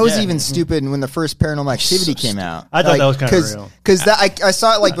missing. I was even stupid when the first Paranormal Activity came out. I thought that was kinda real. Because I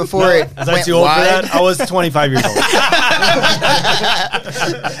saw it like before it Was I went too old for wide. that? I was 25 years old.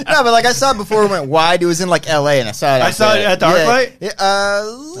 No, but like I saw it before it went wide. It was in like L.A. and I saw it. I saw it at the ArcLight? Yeah,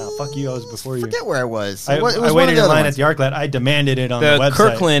 Oh, fuck you, I was before you. forget where I was. I It was one of waited the in other line ones. at the ArcLight. I demanded it on the The website.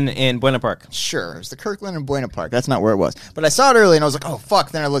 Kirkland in Buena Park. Sure, it was the Kirkland and Buena Park. That's not where it was. But I saw it early and I was like, oh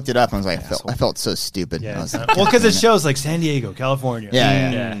fuck. Then I looked it up and I was like, I felt so stupid. I Yeah. was like, Well, because it shows like San Diego, California.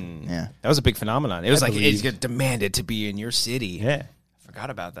 yeah. That was a big phenomenon. It was like, believe. it's demanded to be in your city. Yeah. Forgot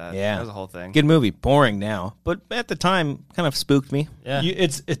about that. Yeah. That was a whole thing. Good movie. Boring now. But at the time, kind of spooked me. Yeah.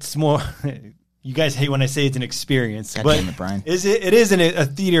 It's more. You guys hate when I say it's an experience, God but damn it, Brian. it is a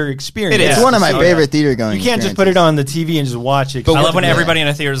theater experience. It is. It's one of my Yeah. favorite theater going. You can't just put it on the TV and just watch it. But I love when Yeah. everybody in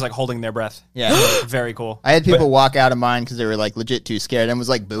a theater is like holding their breath. Yeah. Very cool. I had people walk out of mine because they were like legit too scared and was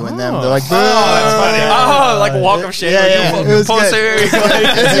like booing them. They're like, boo. That's funny. Oh, like walk of shame. Yeah, like, yeah. you It was pussy. good.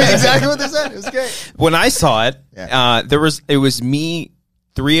 That's exactly what they said. It was great. When I saw it, Yeah. it was me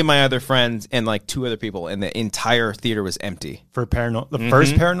 3 of my other friends, and like 2 other people, and the entire theater was empty. For the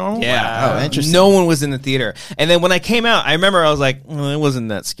first paranormal? Yeah. Wow. Oh, interesting. No one was in the theater. And then when I came out, I remember I was like, it wasn't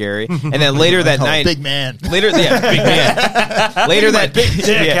that scary. And then later that night, big man. big man. Later that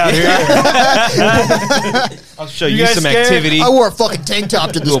I'll show you guys some scared? activity. I wore a fucking tank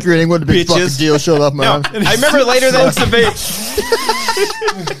top to the screening. What a big fucking bitches. deal. Showed up, man. I remember later that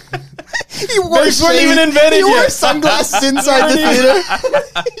He wore Vapes weren't even invented He wore yet. sunglasses inside the theater.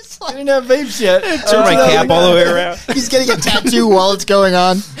 He's like, I didn't have vapes yet. Turn my cap all the way around. he's getting a tattoo while it's going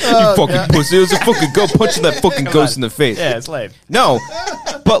on. You fucking pussy. It was a fucking go punching that fucking ghost in the face. Yeah, it's lame. No,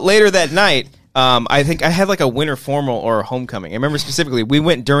 but later that night, I think I had like a winter formal or a homecoming. I remember specifically, we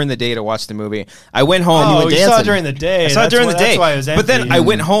went during the day to watch the movie. I went home. Oh, went you saw it dancing. during the day. I saw it during the day. That's why it was empty. But then I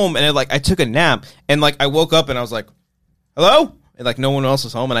went home and I took a nap and like I woke up and I was like, hello? And like no one else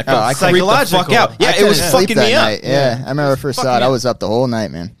was home and I felt I freaked the fuck psychological. out. Yeah, I it was couldn't sleep fucking that me up. night. Yeah, I remember I first saw it. I was up the whole night,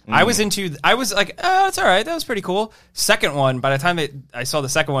 man. I was like, oh, it's all right. That was pretty cool. Second one, by the time I saw the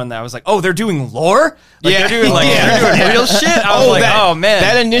second one, I was like, oh, they're doing lore? Like, Yeah. they're doing they're doing real shit? I was like, oh, man.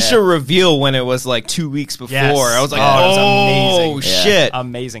 That initial reveal when it was like 2 weeks before, Yes. I was like, Oh, it was oh, amazing. shit.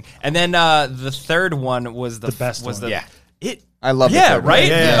 Amazing. And then the third one was the best one. Yeah. I love Yeah, the third right? one.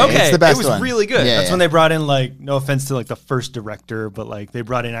 Yeah, okay. It's the best it was one. really good. Yeah, That's when they brought in, like, no offense to like the first director, but like they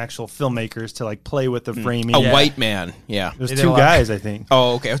brought in actual filmmakers to like play with the framing. A white man. Yeah. There's They did 2 a lot. guys, I think.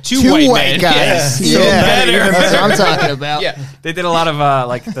 Oh, okay. Two Two white white men. guys. Yeah. Yeah, that's what I'm talking about. Yeah. They did a lot of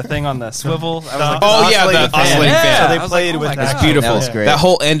like the thing on the swivel. I was like, Oh, yeah, the oscillating fan. oscillating Yeah. fan. So I they was played like, oh with my that. God. Beautiful. That was great. That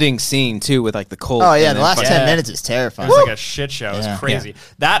whole ending scene too, with like the cold. Oh yeah, and the then last fucking- 10 Yeah. minutes is It terrifying. was like a shit show. It was Yeah. crazy.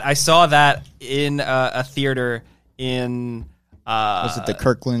 That I saw that in a theater in Was it the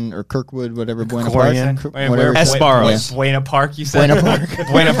Kirkland or Kirkwood, whatever, Buena Corian? Park? Where- Whatever. where- Esperos. Buena Park, you said? Buena Park.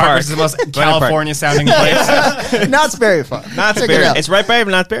 Buena Park is the most California sounding place. Knott's Berry Farm. Knott's Check Berry. it out. It's right by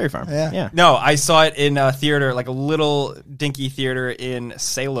Knott's Berry Farm. Yeah. No, I saw it in a theater, like a little dinky theater in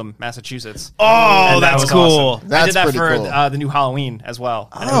Salem, Massachusetts. Oh, And that that's was cool. awesome. I That's did that pretty for cool. the new Halloween as well.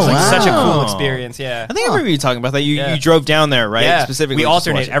 And it Oh, was like such a wow. cool experience. Yeah. I think I remember you talking about that. You Yeah. you drove down there, right? Yeah, Specifically, we just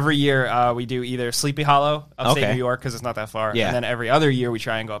to alternate watch it. every year. We do either Sleepy Hollow, upstate Okay. New York, because it's not that far. Yeah. And then every other year we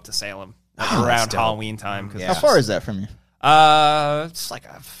try and go up to Salem like Oh, that's around dope. Halloween time. 'Cause Yeah. How far is that from you? It's like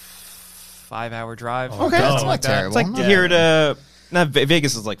a 5-hour drive. Okay, that's something not like that. terrible. It's like Yeah. here to not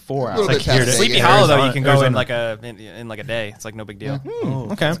Vegas is like 4 hours. little bit Like past here to Vegas. Sleepy Yeah, Hollow though, Arizona- you can go in Arizona. like in like a day. It's like no big deal.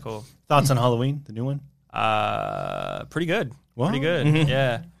 okay. That's cool. Thoughts on Halloween, the new one? Pretty good. Wow. Pretty good. Mm-hmm.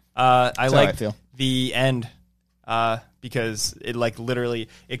 Yeah. I how I like feel. the end because it like literally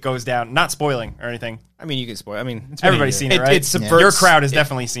it goes down. Not spoiling or anything. I mean, you can spoil. I mean, it's Everybody's seen it, right? It subverts Your crowd has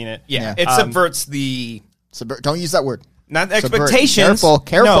definitely seen it. Yeah, Yeah. it subverts the Don't use that word. not Subvert. expectations. Careful.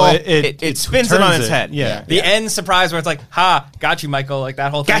 No, It spins it on turns its head. Yeah. The end surprise where it's like, ha, got you, Michael. Like that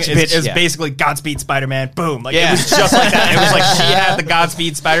whole thing Gotcha, is bitch. Yeah. basically Godspeed Spider-Man. Boom. Like Yeah. it was just like that. It was like she had the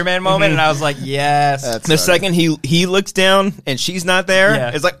Godspeed Spider-Man moment, and I was like, yes. That's The funny. second he looks down and she's not there, Yeah.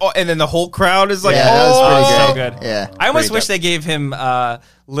 it's like, oh, and then the whole crowd is like, Yeah, that was oh, pretty so great. good. Yeah. I almost Pretty wish dope. they gave him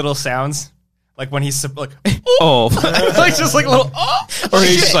little sounds. Like when he's like, oh, like just like little, oh, or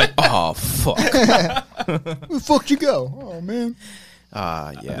he's just like, oh, fuck, Where the fuck you go? Oh man.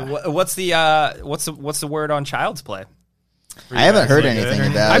 yeah. What's the word on Child's Play? I haven't heard Like,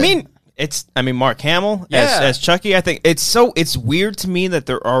 anything about it. I mean, Mark Hamill Yeah. as Chucky. I think it's weird to me that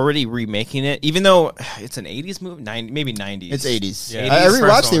they're already remaking it, even though it's an '80s movie, maybe '90s. It's 80s. Yeah. I 80s rewatched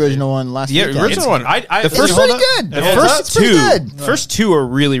first the one. original one last Yeah, weekend. original one. I The It's first pretty one- good. The Yeah, first it's pretty good. first two are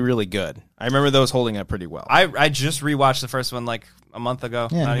really, really good. I remember those holding up pretty well. I just rewatched the first one like a month ago,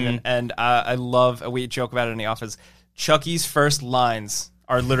 Yeah. not even, and I love. We joke about it in the office. Chucky's first lines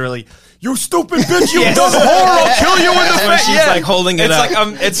are literally, "You stupid bitch, you done horror, I'll kill you in the When face." she's, like, holding it it's up.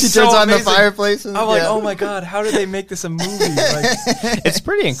 like it's She so turns on the amazing. fireplace. And, I'm like, yeah. oh my god, how did they make this a movie? Like, It's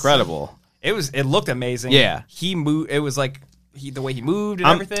pretty incredible. it looked amazing. Yeah. he moved. It was like the way he moved and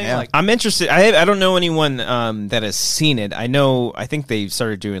everything. yeah. Like, I'm interested. I don't know anyone that has seen it. I think they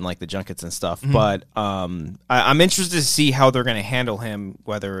started doing like the junkets and stuff, but I'm interested to see how they're going to handle him.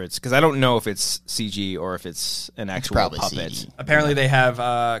 Whether it's because I don't know if it's CG or if it's an actual probably puppet. CG. apparently they have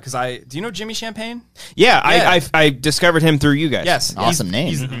because do you know Jimmy Champagne? Yeah, Yeah. I discovered him through you guys. Yes, Awesome name.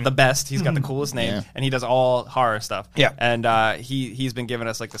 He's the best. He's got the coolest name, Yeah. and he does all horror stuff. Yeah. and he's been giving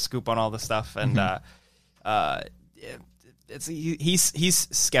us like the scoop on all this stuff, and he's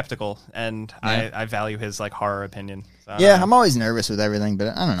skeptical, and I value his like horror opinion. So, Yeah, I'm always nervous with everything,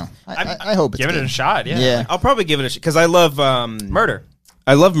 but I don't know. I hope it's give it good. a shot. Yeah, Yeah. I'll probably give it a because I love murder.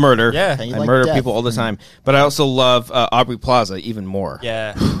 I love murder. Yeah. Okay, you I like murder death. people all the time, but I also love Aubrey Plaza even more.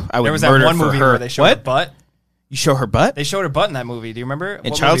 Yeah, I would there was that murder one for movie her. where they showed What? her butt. You show her butt? They showed her butt in that movie. Do you remember? In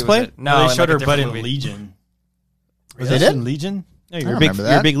What Child's movie was Play? it? No, they showed her like a butt different in movie. Legion. Was They that did? in Legion? No, I you're a don't big, remember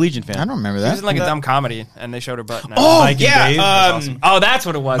you're a that. big Legion fan. I don't remember It was that. in like a dumb comedy, and they showed her butt. In that Oh, movie. Mikey Dave? yeah. Was awesome. Oh, that's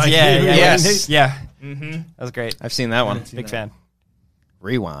what it was. Mikey Yeah, Dave? yeah, Yes. yeah. That was great. I've seen that one. Big fan.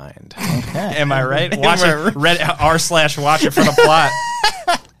 Rewind. Am I right? Watch it. r/watch it for the plot.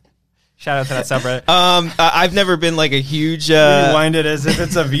 Shout out to that subreddit. I've never been like a huge. Rewind it as if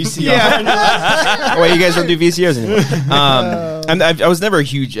it's a VCR. Well, you guys don't do VCRs anymore. I was never a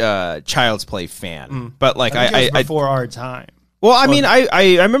huge Child's Play fan, but like I think it was I before our time. well, I mean,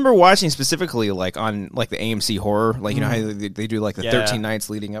 I remember watching specifically like on like the AMC horror, like you know how they do like the Yeah. 13 nights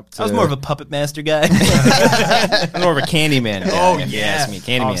leading up to. I was more of a Puppet Master guy. I'm more of a Candyman. Oh, if you yeah. ask me.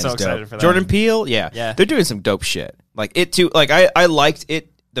 Candyman Oh, I'm is so dope. excited for that. Jordan Peele, yeah, Yeah. they're doing some dope shit. Like it too. Like I liked it,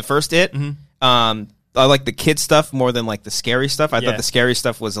 the first it. I like the kid stuff more than like the scary stuff. I Yeah. thought the scary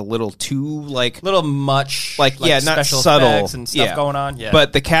stuff was a little too like Little much, Like, yeah, not special subtle. effects and stuff Yeah. going on. Yeah,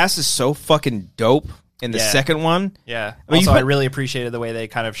 But the cast is so fucking dope in the Yeah. second one. yeah. I mean, you Also, I put- really appreciated the way they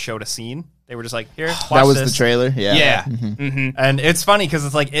kind of showed a scene. They were just like, "Here, watch That was this." the trailer. Yeah. Yeah. And it's funny because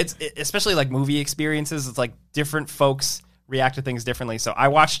it's like especially like movie experiences. It's like different folks react to things differently. So I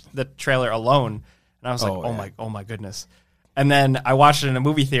watched the trailer alone, and I was like, Oh, yeah. oh my goodness. And then I watched it in a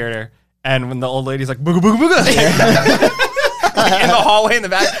movie theater, and when the old lady's like booga booga booga in the hallway in the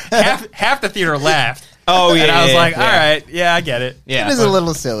back, half the theater laughed. Oh yeah. And I was yeah, like, yeah. all right, yeah, I get it. Yeah. It is a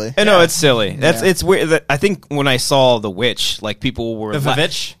little silly. I know it's silly. That's Yeah. it's weird. That I think when I saw The Witch, like people were The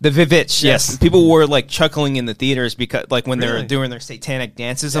Vivitch? the Vivitch, yes. Yes. People were like chuckling in the theaters because like when they're Really? doing their satanic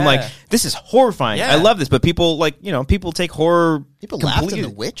dances. I'm Yeah. like, this is horrifying. Yeah. I love this, but people like people take horror. People laughed in completely-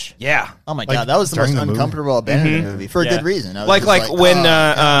 The Witch? Yeah. Oh my Like, god, that was the most during the movie? uncomfortable abandonment movie for a Yeah. good reason. I was Like just when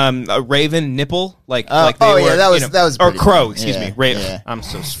oh, a Raven nipple like Oh, like they oh, were, yeah, that was- that was or pretty Crow, bad. excuse Yeah, me, Raven. yeah. I'm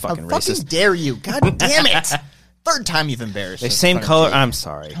so how fucking fucking racist. dare you? God damn it! Third time you've embarrassed. They us in same front of color. Jake. I'm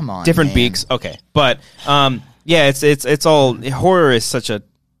sorry. Come on, different man. beaks. Okay, but yeah, it's all horror is such a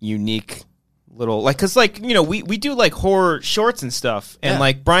unique little like because like we do like horror shorts and stuff, and Yeah.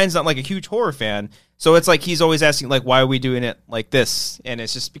 like Brian's not like a huge horror fan, so it's like he's always asking like why are we doing it like this, and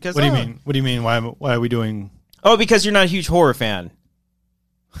it's just because What do you mean? What do you mean? Why are we doing? Oh, because you're not a huge horror fan.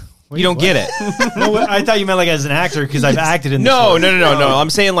 You don't get it. No, I thought you meant like as an actor because I've acted in. No, this no. I'm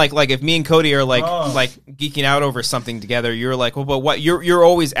saying like if me and Cody are like Oh. like geeking out over something together, you're like, well, but what? You're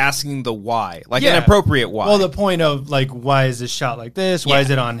always asking the why, like Yeah. an appropriate why. Well, the point of like, why is this shot like this? Why Yeah. is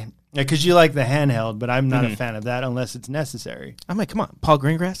it on? Because you like the handheld, but I'm not a fan of that unless it's necessary. I'm like, come on, Paul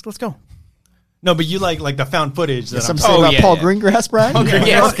Greengrass, let's go. No, but you like the found footage. That Something I'm to say Oh, about yeah, Paul yeah. Greengrass, Brian?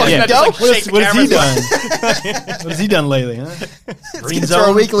 Yes, Fucking yeah. dope. Just, like, What has he cameras done? What has he done lately? Huh? Green It's our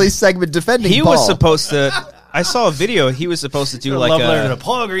Zone? weekly segment defending He Paul. was supposed to. I saw a video. He was supposed to do A like love letter to a.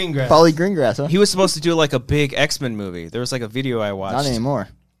 Paul Greengrass. Paulie Greengrass, huh? He was supposed to do like a big X-Men movie. There was like a video I watched. Not anymore.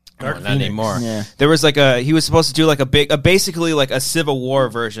 Dark Not Phoenix. anymore. Yeah. There was like he was supposed to do like basically like a Civil War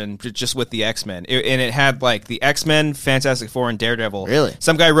version just with the X-Men. And it had like the X-Men, Fantastic Four, and Daredevil. Really?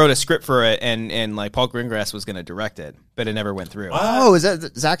 Some guy wrote a script for it and like Paul Greengrass was going to direct it, but it never went through. Oh, is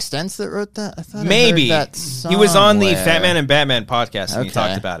that Zach Stentz that wrote that? I thought Maybe. I heard that He was on the somewhere. Fat Man and Batman podcast and he Okay.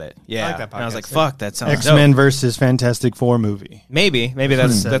 talked about it. Yeah. like that And I was podcast, like, yeah. fuck, that sounds X-Men dope. versus Fantastic Four movie. Maybe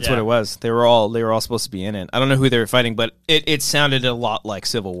that's what Yeah. it was. They were all supposed to be in it. I don't know who they were fighting, but it sounded a lot like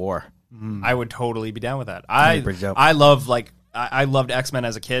Civil War. I would totally be down with that. pretty dope. I love I loved X-Men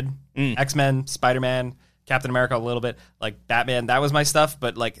as a kid. X-Men, Spider-Man, Captain America a little bit, like Batman. That was my stuff.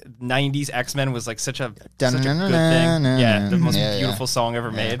 But like '90s X-Men was like such a good thing. Yeah, the most Yeah, yeah. beautiful song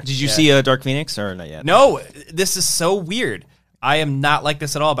ever made. Did you Yeah. see Dark Phoenix or not yet? No, this is so weird. I am not like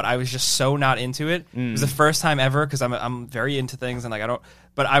this at all, but I was just so not into it. It was the first time ever because I'm very into things and like I don't.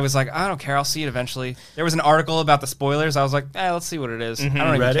 But I was like, I don't care. I'll see it eventually. There was an article about the spoilers. I was like, let's see what it is. I don't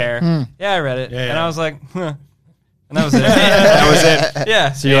even Read it? care. Yeah, I read it, Yeah, and yeah. I was like, huh. And that was it. That was it.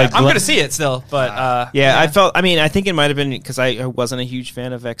 Yeah, you're like, I'm gonna see it still, but Yeah, I think it might have been because I wasn't a huge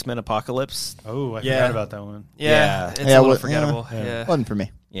fan of X-Men Apocalypse. Oh, I Yeah. forgot about that one. Yeah. it's Yeah, a little well, forgettable. yeah. Yeah, Wasn't for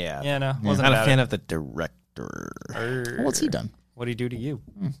me. Yeah. yeah, no, wasn't Not a about fan it. of the director. What's he done? What do you do to you?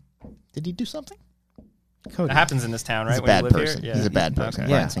 Did he do something? That happens in this town, right? He's a when you bad live person. Here? He's a bad person.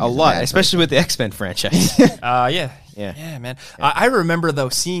 Okay. Yeah, Brian Singer's a lot, bad especially with the X-Men franchise. Yeah, Yeah. man. I remember though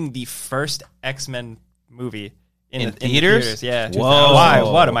seeing the first X-Men movie In the theaters? Yeah. Whoa. Why?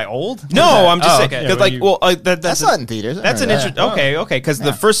 What? Am I old? No, I'm just Oh, saying okay. because Yeah, like, what well, That's that's not in theaters. I that's an remember interesting. that. Okay, because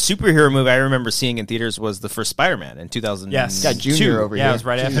the first superhero movie I remember seeing in theaters was the first Spider-Man in 2000. Yes. Got Junior over Yeah, here. it was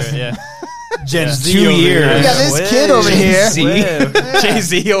right after it. Yeah. Gen Yeah. Z 2 over years. here. We got this kid over here. Z.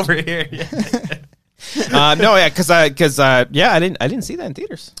 Jay-Z over here. Yeah. No, yeah, because I didn't see that in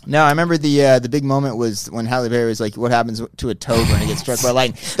theaters. No, I remember the big moment was when Halle Berry was like, "What happens to a toad when it gets struck by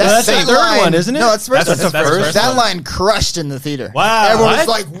lightning?" That's the third line, one, isn't it? No, that's the first That's one. the first That one. line crushed in the theater. Wow. Everyone was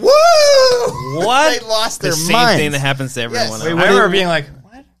What? like, "Woo!" What? They lost The their same minds. thing that happens to everyone. Yes. else. Wait, I remember being like,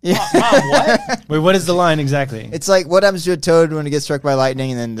 what? Yeah. Mom, what? Wait, what is the line exactly? It's like, what happens to a toad when it gets struck by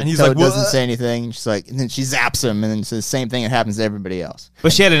lightning, and then the And he's toad like, doesn't "What?" say anything. And she's like, and then she zaps him, and then it's the same thing that happens to everybody else.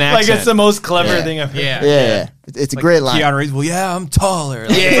 But she had an Like, accent. it's the most clever Yeah. thing I've heard. Yeah. Yeah. It's a Like great line. Keanu Reeves, well, yeah, I'm taller.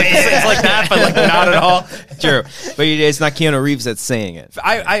 Like, it's like that, but like not at all. True, but it's not Keanu Reeves that's saying it.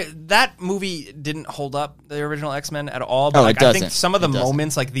 That movie didn't hold up the original X-Men at all. But Oh, it like, I think doesn't. some of the It doesn't.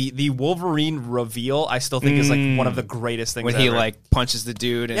 moments, like the Wolverine reveal, I still think is like one of the greatest things. When he ever. like punches the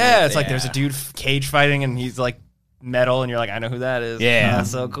dude. And yeah, it's like there's a dude cage fighting and he's like metal, and you're like, I know who that is. Yeah.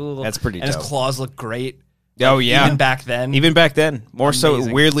 That's so cool. That's pretty And dope. his claws look great. Oh yeah, even back then. Even back then, more so.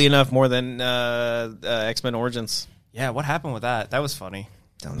 Amazing. Weirdly enough, more than X-Men Origins. Yeah, what happened with that? That was funny.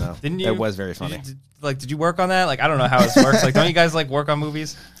 Don't know. Didn't you? That was very funny. Did you work on that? Like, I don't know how it works. Like, don't you guys like work on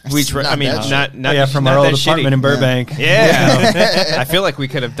movies? We try. Not I mean, that not Oh, yeah, from not our that old apartment shitty. in Burbank. Yeah, I feel like we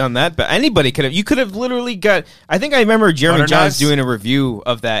could have done that, but anybody could have. You could have literally got. I think I remember Jeremy Butter Johns knives? doing a review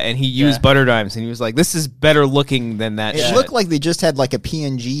of that, and he used Yeah. butter dimes, and he was like, "This is better looking than that." It shit. looked like they just had like a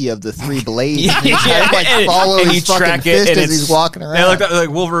PNG of the three blades. Yeah. And you had to, like follow And his you fucking track it, fist and as it's- he's walking around. They looked at like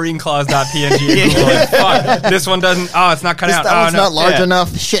WolverineClaws.png. Like, fuck, this one doesn't. Oh, it's not cut out. That Oh, one's no. not large Yeah.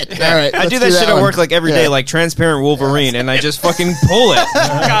 enough. Shit. All right. I let's do that shit at one. work like every day, Yeah. like transparent Wolverine, and I just fucking pull it.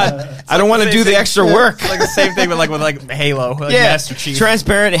 God, I don't want to do the extra work. It's like the same thing, but like with like Halo, like Yeah, Master Chief.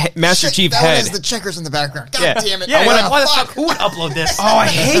 transparent Master Shit, Chief that one head. has the checkers in the background. God Yeah. damn it. yeah, I you're wanna like, why the fuck. fuck? Who would upload this? Oh, I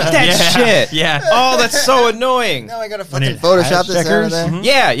hate that Yeah. shit. Yeah. Oh, that's so annoying. Now I gotta it fucking has Photoshop this out checkers? of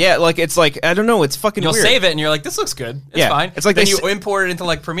there. Yeah, like it's like I don't know, it's fucking You'll weird. save it, and you're like, this looks good. It's Yeah. fine. It's like then they you sa- import it into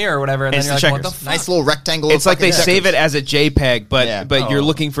like Premiere or whatever, and then It's you're the like, what the checkers. fuck? Nice little rectangle. It's of like they fucking save it checkers. as a JPEG, but Yeah. you're Oh.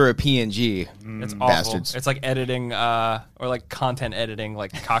 looking for a PNG. It's awful. Bastards. It's like editing, or like content editing,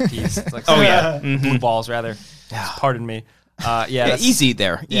 like cock keys. It's like Oh, yeah. blue balls rather. Pardon me. Yeah, Yeah, that's- easy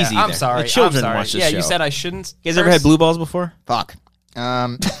there. yeah, Easy I'm there. sorry. The children I'm sorry. watch this Yeah, show. you said I shouldn't. You guys ever had curse? blue balls before? Fuck.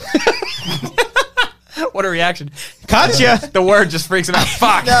 What a reaction. Gotcha. The word just freaks him out.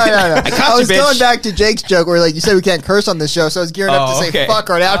 Fuck. No. I caught was you, bitch. going back to Jake's joke where like you said we can't curse on this show, so I was gearing up to Oh, say okay. fuck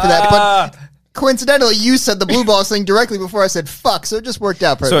right after that. Ah. But coincidentally, you said the blue balls thing directly before I said fuck, so it just worked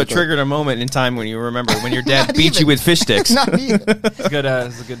out perfectly. So it triggered a moment in time when you remember when your dad Not beat you even. with fish sticks. Not even. It's good.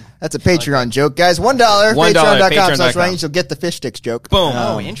 It's a good. That's a Patreon joke, guys. $1. $1, Patreon.com/range. You'll get the fish sticks joke. Boom.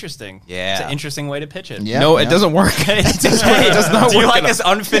 Oh, interesting. Yeah. It's an interesting way to pitch it. Yeah. No, it doesn't work. it does not Do you work like at this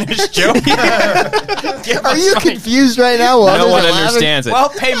unfinished joke? Are you confused right now? all. Well, No one there's a lot of- understands it. Well,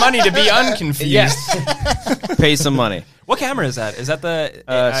 pay money to be unconfused. Yes. Pay some money. What camera is that? Is that the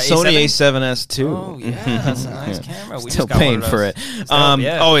Sony A7? A7S II. Oh yeah, that's a nice camera. We Still just got paying one of for those. it. It's dope,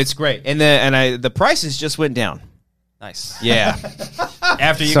 yeah. Oh, it's great. And the prices just went down. Nice. Yeah.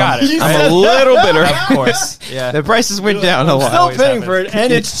 After you So got it, I'm right? a little bitter. Of course. Yeah. The prices went down a lot. Still always paying happens. for it,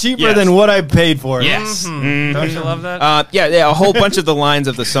 and it's cheaper Yes. than what I paid for it. Yes. Don't you love that? Yeah, a whole bunch of the lines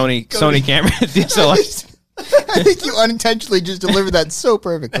of the Sony camera. So like, I think you unintentionally just delivered that so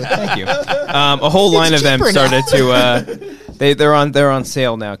perfectly. thank you. A whole line of them cheaper now. started to. They're on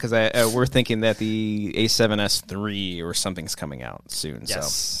sale now because we're thinking that the A7S III or something's coming out soon.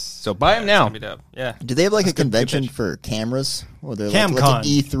 Yes. So buy them now. That'd be dope. Yeah. Do they have like a convention for cameras? Or they're like CamCon. an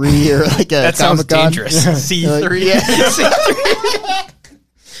E3 or like a That sounds Comic-Con? dangerous. Like, C3. yeah.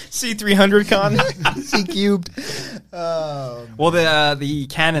 C300 con. C cubed. Well, the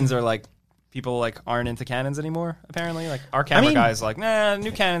cannons are like people like aren't into cannons anymore. Apparently, like our camera mean- guy's like, nah,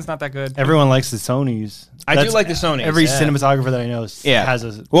 new cannon's not that good. Everyone likes the Sonys. I do That's- like the Sonys, Every yeah. cinematographer that I know has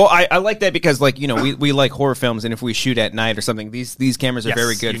a. Well, I like that because like we like horror films, and if we shoot at night or something, these cameras are Yes,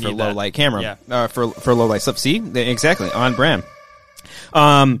 very good you for need low that. light camera. Yeah. For low light stuff. See, exactly on brand.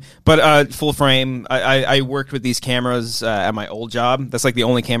 But full frame. I worked with these cameras at my old job. That's like the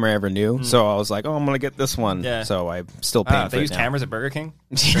only camera I ever knew. So I was like, oh, I'm gonna get this one. Yeah. So I'm still paying for They it use now. cameras at Burger King.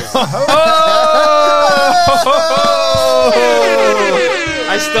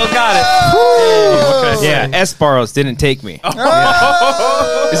 I still got it. Okay. Yeah, S Barrows didn't take me. Is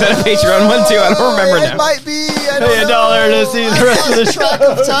that a Patreon one too? I don't remember It now. might be. I don't Pay know. $1 to see the rest of the Track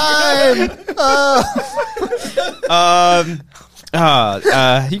of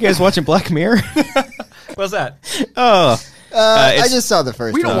time. You guys watching Black Mirror? What's that? Oh, I just saw the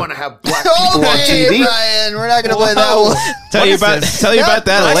first We one. don't want to have black people on Okay, TV. Brian, we're not going to play that one. Tell you about Did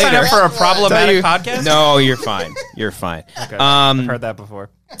that I sign later. up for a problematic podcast? No, you're fine. You're fine. Okay. I've heard that before.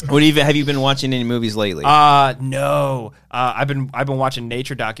 Have you been watching any movies lately? No. I've been watching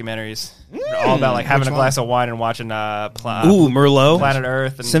nature documentaries, all about like having a glass of wine and watching Merlot, Planet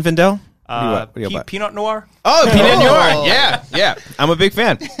Earth, and Zinfandel. What do you about? Pinot Noir. Oh, Pinot Noir. Yeah. I'm a big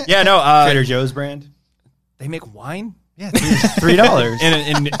fan. Yeah, no. Trader Joe's brand. They make wine Yeah, $3.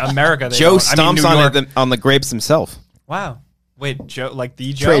 in America. They Joe don't. I mean, stomps New on York. on the grapes himself. Wow. Wait, Joe, like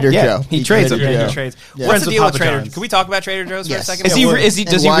the Joe? Trader Yeah, Joe. he trades them. Yeah, he trades. Yeah. What's Friends the with deal with Papa Trader? John's. Can we talk about Trader Joe's for a Yes. second? Does he And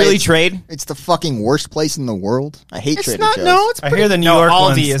does he why really it's- trade? It's the fucking worst place in the world. I hate Trader Joe's. It's I hear the New No, York Aldi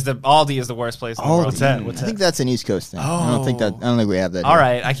ones. is the worst place in the Aldi. world. What's that? What's I think that? that's an East Coast thing. I don't think we have that. All here.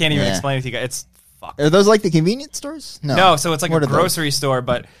 right, I can't even Yeah. explain it to you guys. It's fuck. Are those like the convenience stores? No, so it's like What a are those? grocery store,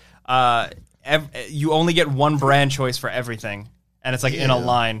 but you only get one brand choice for everything, and it's like in a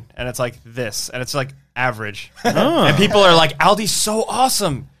line, and it's like this, and it's like average, and people are like, "Aldi's so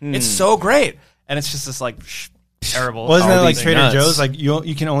awesome, it's so great," and it's just this like terrible. Wasn't that Aldi's like Trader nuts. Joe's? Like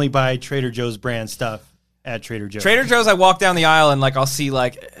you can only buy Trader Joe's brand stuff at Trader Joe's. Trader Joe's, I walk down the aisle and like I'll see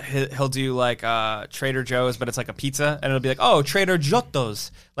like he'll do like Trader Joe's, but it's like a pizza, and it'll be like, oh, Trader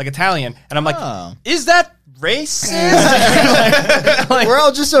Giotto's, like Italian, and I'm like, Oh. is that racist? We're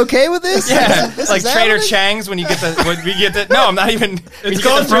all just okay with this. Yeah, This like is Trader happening? Chang's when you get the. No, I'm not even. It's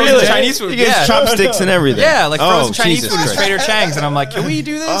gone frozen through it. Chinese food. You get Yeah. chopsticks and everything. Yeah, like frozen Chinese Jesus food is Christ. Trader Chang's, and I'm like, can we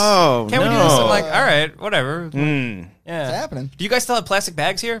do this? Oh, can we do no. this? I'm like, all right, whatever. Mm. Yeah, It's happening. Do you guys still have plastic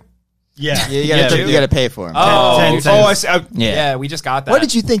bags here? Yeah. Yeah, you gotta pay for them. Oh, 10 cents. I see. yeah, we just got that. What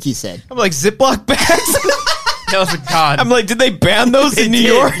did you think he said? I'm like Ziploc bags. Hell's a god. I'm like, did they ban those They in New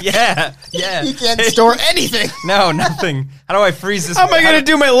did. York? Yeah, yeah. You can't store anything. No, nothing. How do I freeze this? How am I going to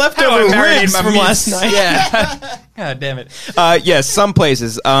do my how do leftover I marinate ribs my from meats? last night? Yeah. God damn it. Yes, some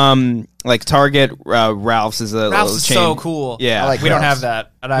places, like Target, Ralph's is a Ralph's little is chain. so cool. Yeah, I like we don't Ralph's. have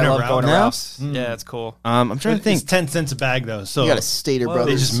that, and I You know love going to Ralph's? Ralph's. Yeah, it's cool. I'm trying to It's think. 10 cents a bag though, so You got a Stater Whoa. they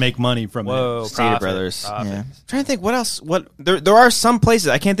Brothers. just make money from Whoa, it. Stater profit, Brothers. profit. Yeah. I'm trying to think what else. What there are some places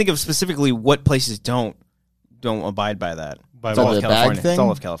I can't think of specifically what places don't abide by that. By It's all what? of The bag California. thing? It's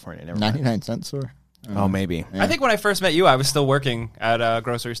all of California. Never mind. 99-cent store. Oh, maybe. Yeah. I think when I first met you, I was still working at a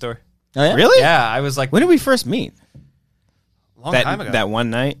grocery store. Oh, yeah? Really? Yeah, I was like When did we first meet? long time ago. That one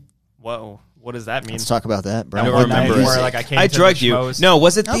night. Whoa, what does that mean? Let's talk about that, bro. I don't What remember. night is Where, it? like, I came I to drugged the you. schmoes. No,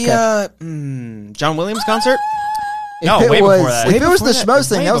 was it Okay. the John Williams concert? No, If it way was, before that. If Way it was the before that. Schmoes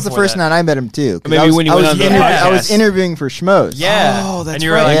thing, Way that was the before first that. night I met him too. 'Cause Maybe I was, when you I went was on the interviewing- I was podcast. interviewing for Schmoes. Yeah. Oh, that's and you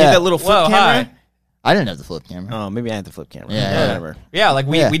were right. like, You Yeah. had that little flip Whoa, camera. hi. I didn't have the flip camera. Oh, maybe I had the flip camera. Yeah. Whatever. Yeah, like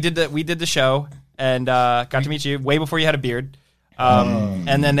we Yeah. did the show and got to meet you way before you had a beard.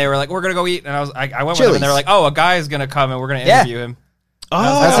 And then they were like, "We're gonna go eat," and I went with them, and they were like, "Oh, a guy is gonna come, and we're gonna Yeah. interview him."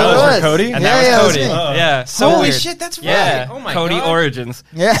 Oh, That's what it was was. for Cody? And yeah, that was yeah, Cody. me. Yeah, so Holy weird. shit, that's right. Yeah, Oh my Cody God. Origins.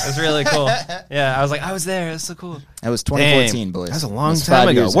 Yeah. It was really cool. Yeah, I was like, I was there. It's so cool. That was 2014, Dang. boys. That was a long That's time 5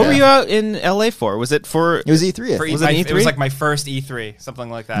 ago. years What were you out in LA for? Was it for? It was E3. I For think. Was it it E3? was like my first E3, something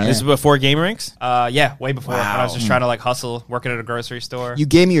like that. This is before Game Ranks. Yeah, way before. When I was Wow. just trying to like hustle, working at a grocery store. You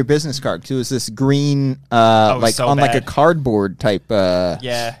gave me your business card too. It was this green, was like so on like a bad. cardboard type.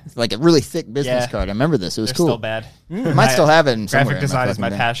 Yeah. like a really thick business Yeah. card. I remember this. It was They're cool. still bad. I might still have it in somewhere. Graphic in design is my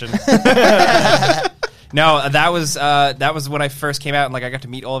fucking thing. passion. No, that was when I first came out, and like I got to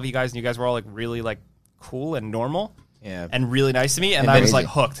meet all of you guys, and you guys were all like really like cool and normal. Yeah. And really nice to me, and And I was crazy. like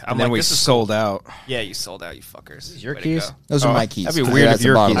hooked. I'm And then like, we this is sold out. yeah, you sold out, you fuckers. Your Way to keys? go. Those are Oh, my keys. that'd be 'cause weird that's if the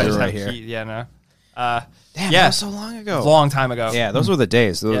your bottom keys I of were just it. right have here. key, yeah, no. Damn, Yeah. that was so long ago. Long time ago. Yeah, those were the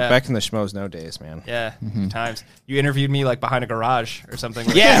days. Those Yeah. Back in the Schmoes No days, man. Yeah, times. You interviewed me like behind a garage or something.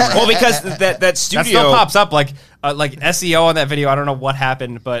 with Yeah, camera. well, because that studio that still pops up like SEO on that video. I don't know what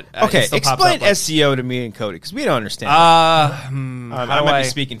happened, but Okay, it still pops explain up, like, SEO to me and Cody because we don't understand. how I do might I? be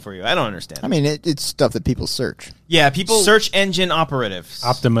speaking for you. I don't understand. I mean, it's stuff that people search. Yeah, people. Search engine operatives.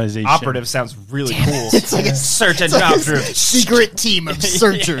 Optimization. Operative sounds really cool. It's like a Search engine operative. secret team of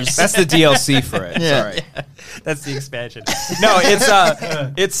searchers. That's the DLC for it. Yeah. Sorry. That's the expansion. No,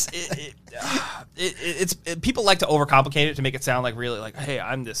 it's people like to overcomplicate it to make it sound like really like, hey,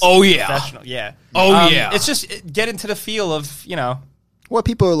 I'm this. Oh, yeah. professional. Yeah. Oh, yeah. It's just get into the feel of What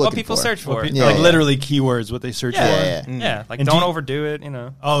people are looking what people for. search for. Yeah, like yeah. literally keywords, what they search Yeah. for. Yeah, yeah. Yeah, like And don't do you- overdo it.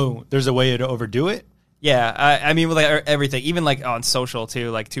 Oh, there's a way to overdo it? Yeah, I mean, with like everything, even like on social too,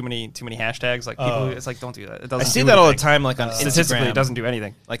 like too many hashtags. Like people, it's like don't do that. It doesn't. I see do that all the anything. time, like on Statistically, Instagram. it doesn't do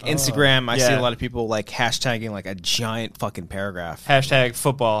anything. Like Instagram, I see Yeah. a lot of people like hashtagging like a giant fucking paragraph. Hashtag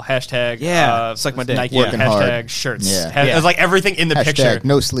football. Hashtag suck my dick. Nike. Yeah. Working Hashtag hard. shirts. Yeah. It was like everything in the picture. Hashtag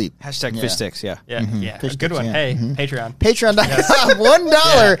no sleep. Hashtag Yeah. fish sticks. Yeah. Yeah, yeah, Fish good sticks, one. yeah. Hey, Patreon. Patreon.com.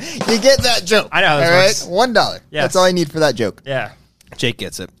 $1. You get that joke. I know how this all works. right? $1. Yes. That's all I need for that joke. Yeah, Jake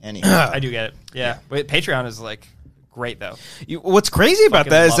gets it. Anyhow. I do get it. Yeah, but Patreon is like great though. What's crazy about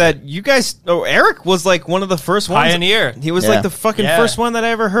Fucking that is love that it. you guys, Eric was like one of the first ones. Pioneer. He was Yeah. like the fucking Yeah. first one that I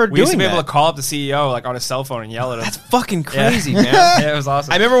ever heard We doing used to be able that. to call up the CEO like on his cell phone and yell at him. That's fucking Yeah. crazy, man. Yeah, it was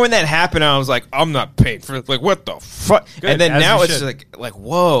awesome. I remember when that happened, I was like, I'm not paid for it. Like, what the fuck? Good, And then as now you it's should. like,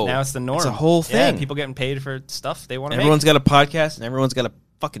 whoa. Now it's the norm. It's a whole Yeah, thing. people getting paid for stuff they want to make. Everyone's got a podcast and everyone's got a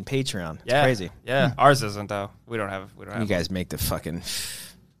fucking Patreon. It's Yeah, crazy. Yeah, ours isn't though. We don't have. You guys make the fucking.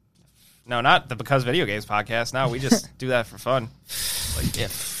 No, not the Because Video Games podcast. No, we just do that for fun. Like, yeah.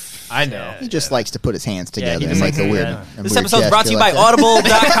 I know. He just likes to put his hands he together just and likes make a to do weird. that. a This weird episode's brought to you by gesture like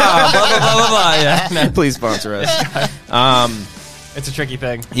that. Audible.com. Blah, blah, blah, blah, blah. Yeah. No. Please sponsor us. It's a tricky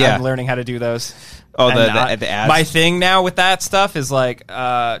thing. Yeah. I'm learning how to do those. Oh, And the ads? My thing now with that stuff is like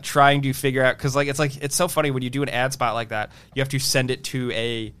trying to figure out, because it's so funny when you do an ad spot like that, you have to send it to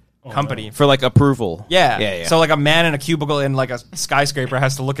a company. For like approval. Yeah. Yeah. So like a man in a cubicle in like a skyscraper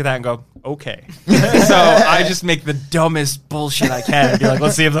has to look at that and go, okay. So I just make the dumbest bullshit I can and be like,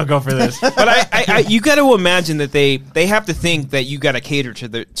 let's see if they'll go for this. But I you got to imagine that they have to think that you got to cater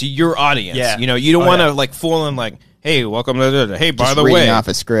to your audience. Yeah. You know, you don't Oh, want to yeah. like fool them like, hey, welcome to hey, by Just the reading way. off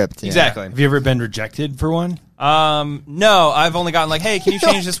a script. Yeah. Exactly. Have you ever been rejected for one? No, I've only gotten like, hey, can you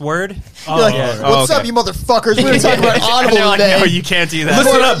change this word? You're like, yeah. what's Oh, up, okay. you motherfuckers? We were talking about And Audible they're like, today. no, you can't do that.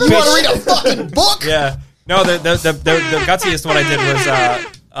 Listen up, you bitch. want to read a fucking book? Yeah. No, the gutsiest one I did was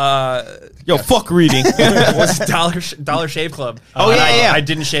Yo, fuck reading. was Dollar Shave Club. Oh, And yeah. I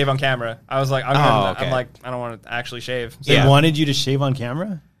didn't shave on camera. I was like, okay. I'm like, I don't want to actually shave. They Yeah. wanted you to shave on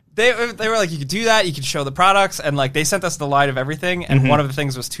camera? They were like, you could do that. You could show the products, and like they sent us the line of everything, and one of the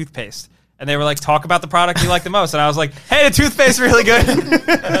things was toothpaste. And they were like, talk about the product you like the most. And I was like, hey, the toothpaste is really good.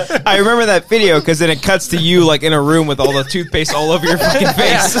 I remember that video because then it cuts to you like in a room with all the toothpaste all over your fucking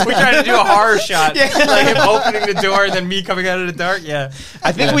face. Yeah, we tried to do a horror shot, like him opening the door and then me coming out of the dark. Yeah,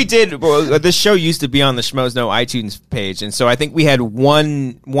 I think we did. Well, this show used to be on the Schmoes Know iTunes page, and so I think we had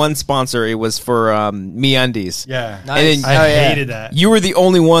one sponsor. It was for MeUndies. Yeah. Nice. And then I yeah. hated that. you were the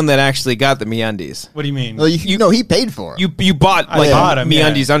only one that actually got the MeUndies. What do you mean? Well, no, he paid for it. You bought like bought 'em, yeah.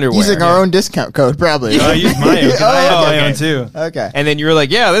 MeUndies underwear. Using our own discult code, probably. I used my own. 'Cause I have Oh, my okay. own too. Okay. And then you were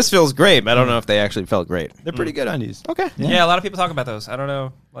like, "Yeah, this feels great." But I don't know if they actually felt great. They're pretty good undies. Okay. yeah. A lot of people talk about those. I don't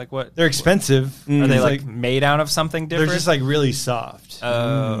know, like what They're expensive. are they It's like made out of something They're different? just like really soft.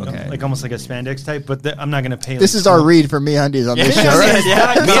 Oh, okay. Like almost like a spandex type, but I'm not going to pay. This is our read for MeUndies on this show, right?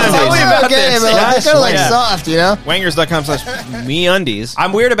 yeah. MeUndies. Tell me about this. but Yeah. they're kind of like Yeah. soft, you know? Wangers.com/MeUndies.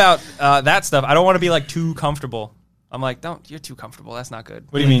 I'm weird about that stuff. I don't want to be like too comfortable. I'm like, you're too comfortable. That's not good.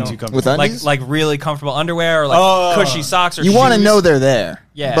 What do you mean Don't- too comfortable? With undies? Like really comfortable underwear or like Oh. cushy socks or You want to shoes. know they're there.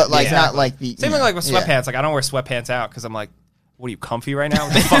 Yeah, But, like, exactly. not like the... Same thing like with yeah. sweatpants. Like I don't wear sweatpants out because I'm like, what are you, comfy right now?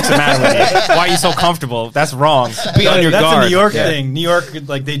 What the fuck's the matter with you? Why are you so comfortable? That's wrong. Be on your That's guard. a New York Yeah. thing. New York,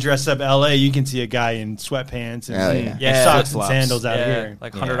 like they dress up L.A. You can see a guy in sweatpants and, Oh, and yeah. socks and Flip-flops. sandals out Yeah, here.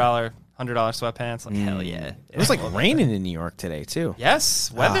 like $100 sweatpants. Like hell yeah. It was like raining in New York today too.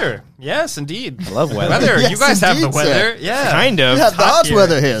 Yes, weather. Yes, indeed. I love weather. Weather. Yes, you guys have the indeed, weather. sir. Yeah. Kind of. We have the hot here.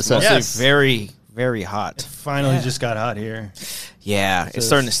 weather here, so... Mostly Yes. very, very hot. Finally, just got hot here. Yeah, it's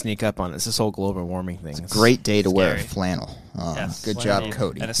starting to sneak up on us. This whole global warming thing. It's Great day to wear Scary. flannel. Oh, Yes. good Flannel. job,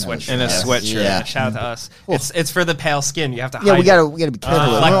 Cody. And a That was- sweatshirt. And a yes. sweatshirt. Yeah. Shout out to us. It's for the pale skin. You have to hide Yeah, we it. gotta be careful.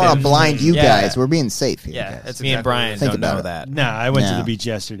 We don't want to reflective. blind you Yeah. guys. We're being safe here. Yeah, guys. it's Me and exactly Brian what it is. Think don't know about it. that. Nah, I went to No. the beach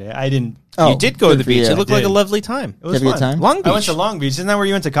yesterday. I didn't. Oh, You did go to the good for beach. you. It looked I like a did. lovely time. It was Have a good fun. time? Long Beach. I went to Long Beach. Isn't that where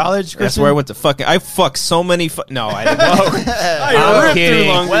you went to college, That's Christian? where I went to fucking. I fucked so many. No, I didn't. I I'm ripped kidding.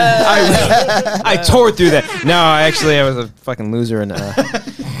 through Long Beach. I tore through that. No, actually, I was a fucking loser in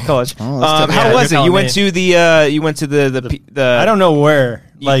college. Oh, that's tough. How Yeah, was you're it? You telling went me. to the. You went to the. I don't know where.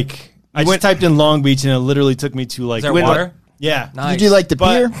 Like, I went- just typed in Long Beach and it literally took me to like. Is there Went- water? Yeah. Nice. Did you like the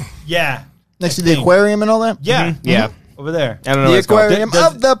But pier yeah, next to the aquarium and all that? yeah, Yeah. over there. I don't know. The what it's called. aquarium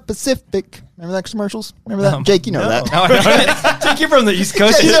Does- of the Pacific. Remember that commercials? Remember that? Jake, you know that. No, I don't. Take you from the East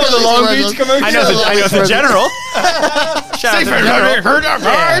Coast. Yeah, You know the Long commercials. Beach commercial. I know the general. Shout out to the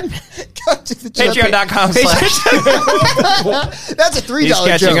general. Go to the Patreon.com/. That's a $3 He's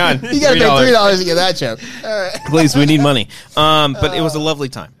catching joke. on. You got to pay $3 to get that joke. All right. Please, we need money. But it was a lovely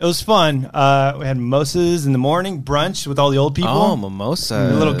time. It was fun. We had mimosas in the morning, brunch with all the old people. Oh, mimosa.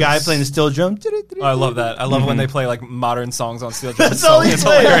 The little guy playing the steel drum. Oh, I love that. I love when they play like modern songs on steel drums. That's all he It's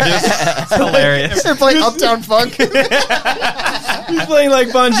plays. hilarious. It's hilarious. They're playing Uptown Funk. He's playing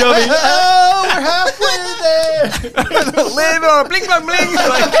like Bon Jovi. Oh, we're halfway there. Live or bling bling bling.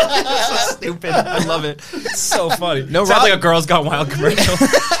 Like, so stupid. I love it. It's so funny. No, sounds Rob- like a Girls Gone Wild commercial.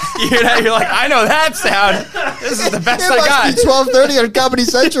 You hear that? You're like, I know that sound. This is the best It I must got. be 12:30 on Comedy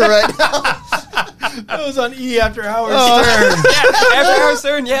Central right now. That was on E after Howard Oh. Stern. Yeah, after Howard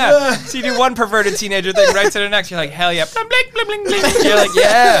Stern, yeah. So you do one perverted teenager thing right to the next. You're like, hell yeah. Bling, bling, bling, bling. You're like,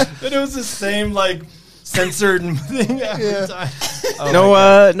 yeah. But it was the same like censored thing every time.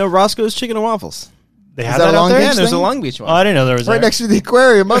 No Roscoe's Chicken and Waffles. They Is had that that a out Long there? Beach Yeah, there's a thing? Long Beach one. Oh, I didn't know there was Right that. next to the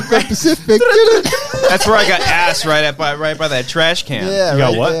aquarium up at Pacific. That's where I got ass right by that trash can. Yeah, You got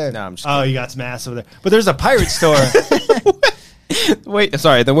right what? there. No, I'm just Oh, you got some ass over there. But there's a pirate store. Wait,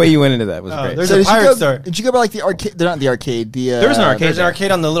 sorry. The way you went into that was great. there's So a did you pirate go? store. Did you go by like the arcade? They're not the arcade. The There was an arcade. There's an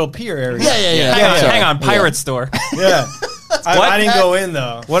arcade on the little pier area. Yeah. Hang on. Pirate store. Yeah. I, What? I didn't go in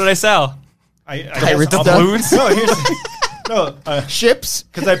though. What did I sell? I Pirate I'll- stuff? Balloons? No, here's no, Ships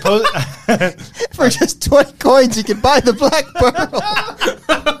because I post. for just 20 coins. You can buy the Black Pearl.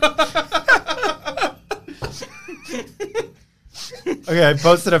 Okay, I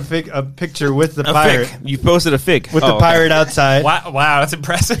posted a picture with the A pirate fig. You posted a fig with the okay. pirate outside. Wow, that's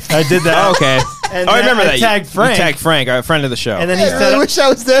impressive. I did that. Oh, okay. And I then remember I that. tagged You Frank. tagged Frank, a friend of the show. And then he I said, really wish I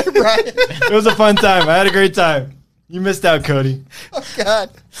was there, Brian. "It was a fun time. I had a great time. You missed out, Cody." Oh God.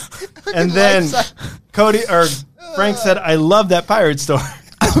 And then Cody or Frank said, "I love that pirate store."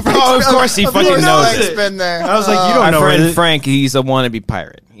 Oh, of course he fucking knows Frank's it. been there. I was like, "You don't Our know where friend it- Frank, he's a wannabe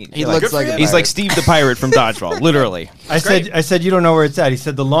pirate. He looks like a he's pirate. like Steve the pirate from Dodgeball, literally. I said, "You don't know where it's at." He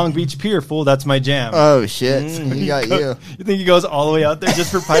said, "The Long Beach Pier, fool. That's my jam." Oh shit! He got you. You think he goes all the way out there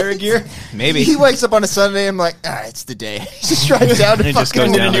just for pirate gear? Maybe. He wakes up on a Sunday and I'm like, it's the day. He just drives down to He just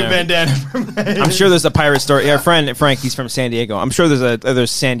fucking goes Get a down new there. bandana for me. I'm sure there's a pirate store. Yeah, our friend Frank, he's from San Diego. I'm sure there's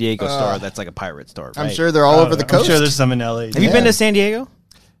San Diego store that's like a pirate store. I'm right? sure they're all over the I'm coast. sure there's some in LA. Have you Yeah. been to San Diego?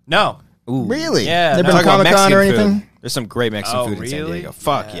 No. Ooh. Really? Yeah, They've no. been to Talk about Comic-Con or Mexican anything? food. There's some great Mexican food in San Diego.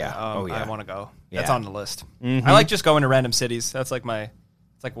 Fuck yeah. Oh yeah. I want to go. Yeah. That's on the list. I like just going to random cities. That's like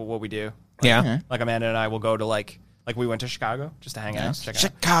it's like what we do. Like, Yeah. Like Amanda and I will go to like we went to Chicago just to hang out. Check it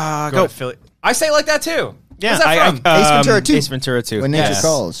out. Go Chicago. to Philly. I say it like that too. Yeah. Where's that from? Ace Ventura 2. Ace Ventura 2. When nature Yes.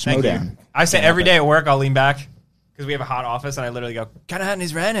 calls, Thank you. Schmodown. I say every day at work I'll lean back because we have a hot office and I literally go, "Can I have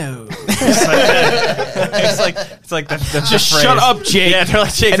his Reno?" It's like the Just phrase. shut up, Jake. Yeah, they're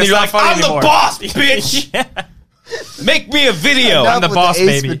like, Jake, And that's you're not like, funny I'm the anymore." boss, bitch. Yeah. Make me a video. I'm the Enough with boss, Ace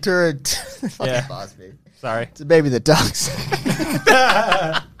baby. Ventura. Fucking Yeah. boss, baby. Sorry. It's a baby that talks.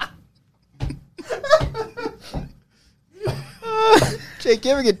 Jake,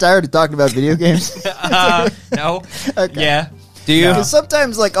 you ever get tired of talking about video games? No. Okay. Yeah. Do you? Because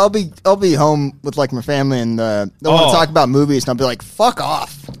sometimes, like, I'll be home with like my family, and they'll want Oh. to talk about movies, and I'll be like, "Fuck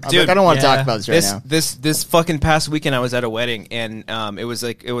off!" I'm Dude, like, I don't want to yeah. talk about this right now. This fucking past weekend I was at a wedding and it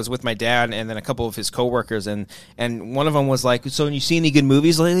was with my dad and then a couple of his coworkers and one of them was like, "So you see any good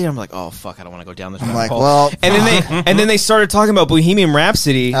movies lately?" I'm like, "Oh fuck, I don't want to go down this rabbit like, hole." well, and then they started talking about Bohemian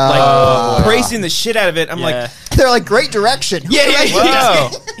Rhapsody, like praising the shit out of it. I'm Yeah. like, They're like, "Great direction." Who Yeah, yeah, directed yeah.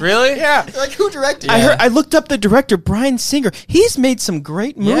 this? Whoa. Really? yeah. They're like, who directed? I it? heard. I looked up the director, Bryan Singer. He's made some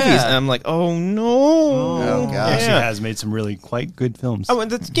great movies, Yeah. and I'm like, "Oh no!" Oh, God. He actually has made some really quite good films. Oh, and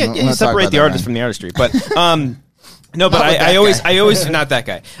that's, yeah, I'm you gonna talk separate about the that, artist man. from the artistry, but no, but Not with that I guy. always not that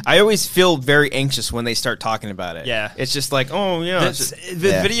guy. I always feel very anxious when they start talking about it. Yeah. it's just like, oh yeah, it's just-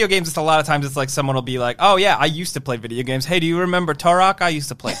 Yeah. Video games, it's a lot of times it's like someone will be like, "Oh yeah, I used to play video games. Hey, do you remember Turok? I used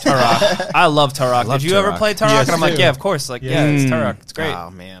to play Turok. I love Turok. love Did you ever Turok. play Turok?" Yes, and I'm like, too. "Yeah, of course. Like, yeah, it's Mm. Turok. It's great. Oh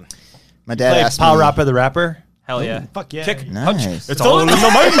man, My dad Like asked Paul me. Rappa the rapper. Hell yeah. Fuck yeah. Kick, Nice. punch. It's all in the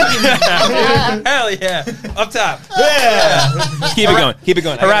mind. Hell yeah. Up top. keep it going, keep it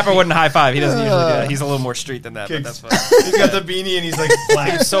going. A rapper wouldn't high five. He doesn't usually do that. He's a little more street than that, but Kicks. that's fine. He's got the beanie and he's like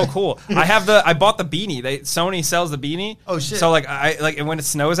black. It's so cool. I bought the beanie. Sony sells the beanie. Oh, shit. So like and when it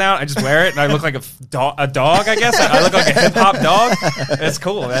snows out, I just wear it and I look like a dog. I guess I look like a hip hop dog. It's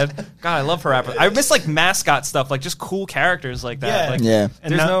cool, man. God, I love rapper. I miss like mascot stuff, like just cool characters like that. Yeah. Like, Yeah.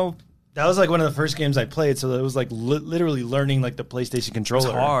 And there's now- no. That was like one of the first games I played, so it was like literally learning like the PlayStation controller.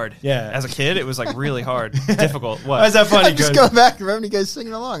 It's hard. Yeah. As a kid, it was like really hard, difficult. What? Why is that funny? I just Cody? go back and remember you guys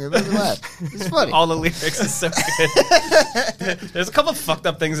singing along. It made me laugh. It's funny. All the lyrics is so good. There's a couple of fucked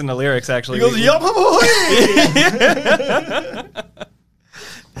up things in the lyrics actually. He goes, "Yup, boy."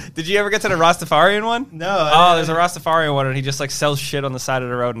 Did you ever get to the Rastafarian one? No. There's a Rastafarian one, and he just like sells shit on the side of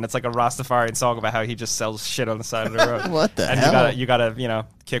the road, and it's like a Rastafarian song about how he just sells shit on the side of the road. What the and hell? you gotta,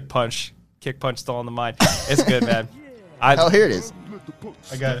 kick punch still on the mind. It's good, man. Oh, here it is.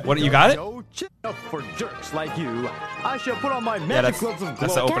 I got it. What you got it? For jerks like you, I shall put on my Yeah, magic gloves of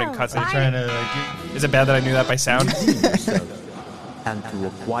that's the opening cutscene. Trying to like, Is it bad that I knew that by sound? and to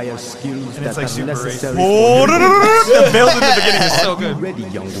acquire skills And it's that like are super necessary. The build in the beginning is so Are you good. ready,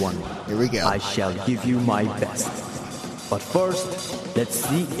 young one? Here we go. I shall give you my best. But first, let's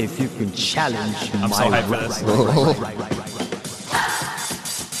see if you can challenge I'm my so hyped for this.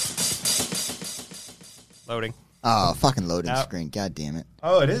 Loading. Oh, fucking loading Nope. screen. God damn it.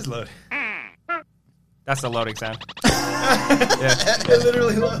 oh, it is loaded. That's the loading sound. It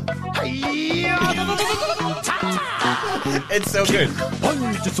literally loaded. It's so good.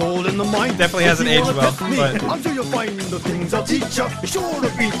 Punch its all in the mind. Definitely hasn't aged well, but Until you find the things I'll teach you, be sure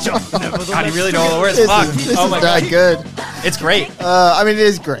to beat you. God, you really know all the words. This Fuck. is Oh my not god. good. It's great. I mean, it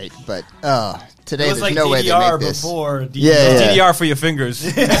is great, but today It was there's like no way they DDR make this. before. Yeah, yeah. DDR for your fingers.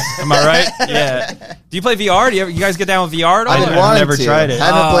 Am I right? Yeah. Do you play VR? Do you guys get down with VR at all? I've been I've wanting never to. tried it.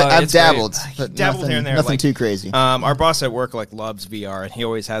 I've It's dabbled, great. but Dabbled nothing, here and there, nothing like- too crazy. Our boss at work loves VR, and he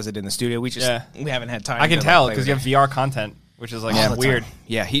always has it in the studio. We haven't had time. I can to, tell play because you with have VR content, which is like All the weird. it.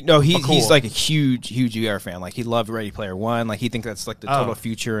 Yeah, he's cool. like a huge VR fan. Like he loved Ready Player One. Like he thinks that's like the total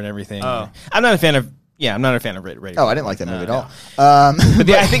future and everything. Oh. I'm not a fan of. Yeah, I'm not a fan of Ready. Oh, I didn't like that movie at all. But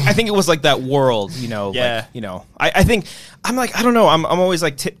yeah, I think it was like that world, Yeah. Like, I think I'm like, I don't know, I'm always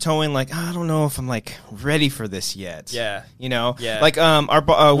like tiptoeing, like I don't know if I'm like ready for this yet. Yeah. Yeah. Yeah. Like When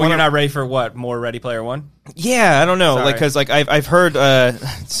when you're not ready for what? More Ready Player One? yeah, I don't know, Sorry. like because like I've heard,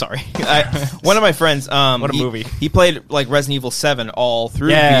 sorry, one of my friends, What a movie. He played like Resident Evil 7 all through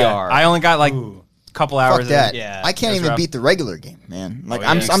Yeah. VR. I only got like a couple hours. Fuck that. Yeah, I can't that's even rough. beat the regular game, man. Like Oh,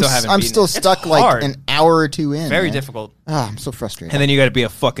 yeah, you still haven't I'm beaten still it. stuck It's like hard. an hour or two in. Very man. difficult. Ah, I'm so frustrated. and then you got to be a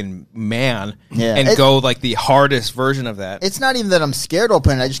fucking man Yeah. and go like the hardest version of that. It's not even that I'm scared to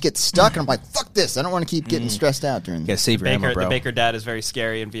open it. I just get stuck, and I'm like, "Fuck this!" I don't want to keep getting stressed out during You got to this. save your ammo, The bro. Baker dad is very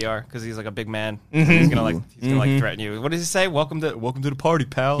scary in VR because he's like a big man. He's gonna like threaten you. What does he say? Welcome to the party,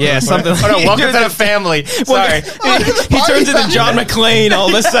 pal. Yeah, Or something oh, no, like- welcome to the family. Sorry. He turns into John McClane all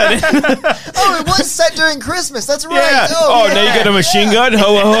of a sudden. Oh, it was set during Christmas. That's right. Yeah. Oh, now you yeah. got a machine gun? Ho,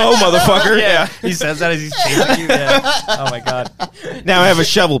 ho, ho, motherfucker. Yeah, he says that as he's chasing you. Yeah. Oh my god. Now I have a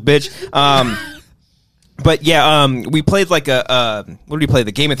shovel, bitch. But yeah, we played like what did we play?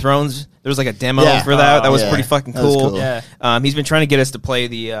 The Game of Thrones. There was like a demo Yeah. for that. That was yeah. pretty fucking That was cool. cool. Yeah. He's been trying to get us to play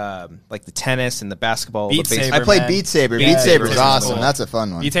the like the tennis and the basketball. Beat the Saber. I played man. Beat Saber. Yeah, Beat Saber's Beat Saber's awesome. cool. That's a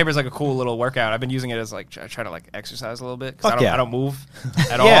fun one. Beat Saber's like a cool little workout. I've been using it as like I try to like exercise a little bit Fuck because yeah. I don't move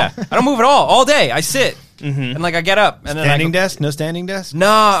at Yeah. all. I don't move at all day. I sit and like I get up and then Standing I desk? No standing desk? No,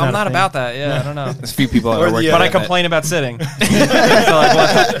 not I'm a not thing. about that. Yeah, I don't know. There's a few people Or that work the, at But I that. complain about sitting. So,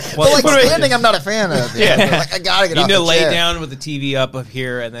 like, But like standing, I'm not a fan of. Yeah. Like I gotta get You off need to the lay chair. down with the TV up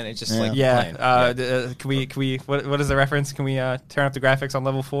here, and then it's just like Yeah. playing. Can we? What is the reference? Can we turn up the graphics on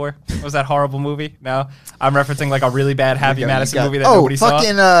level 4? What was that horrible movie? No, I'm referencing like a really bad Happy Madison movie that nobody saw.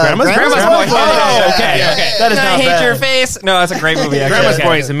 fucking Grandma's Grandma's Boy? Boy. Oh, okay, Yeah, okay. yeah, That is I not hate bad. your face. No, that's a great movie. Actually. Grandma's Okay.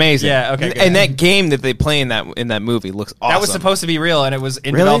 Boy is amazing. Yeah, okay, good. And that game that they play in that movie looks awesome. That was supposed to be real, and it was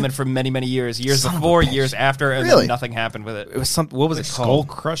in Really? development for many, many years. Years Son of a before, bitch. years after, and Really? then nothing happened with it. It was something. What was it Skull called?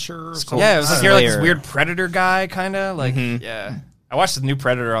 Crusher? Or something? Yeah, it was like you're like this Slayer. weird predator guy, kind of like. Yeah, I watched the new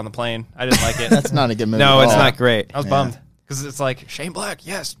Predator on the plane. I didn't like it. That's not a good movie. No, at it's all. not great. I was bummed because it's like Shane Black,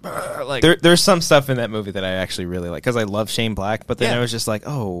 yes, brr, like There's some stuff in that movie that I actually really like because I love Shane Black, but then Yeah. I was just like,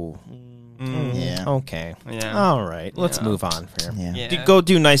 oh, Yeah. okay, Yeah. all right, let's Yeah. move on here. Yeah. Yeah. Go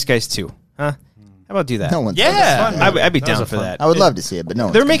do Nice Guys 2, huh? How about do that? No one's Yeah. I'd be That was down a for fun- that. I would love to see it, but no.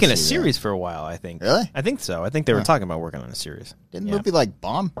 They're one's making gonna a see that. series for a while, I think. Really? I think so. I think they were talking about working on a series. Didn't the Yeah. movie like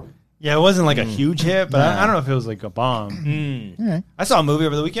bomb? Yeah, it wasn't like a huge hit, but Nah. I don't know if it was like a bomb. All right. I saw a movie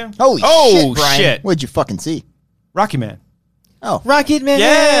over the weekend. Holy Oh, shit, Brian! shit. What'd you fucking see? Rocky Man. Oh, Rocket Man. yeah,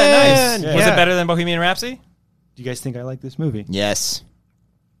 nice. Yeah. Was it better than Bohemian Rhapsody? Do you guys think I like this movie? yes.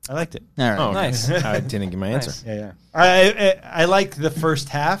 I liked it. All right. Oh, Nice. I didn't get my answer. Nice. Yeah, yeah. I liked the first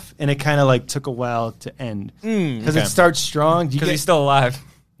half, and it kind of like took a while to end because okay. it starts strong. Do you Because get, he's still alive.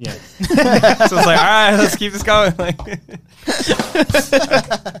 yeah. So it's like, all right, let's keep this going. Like,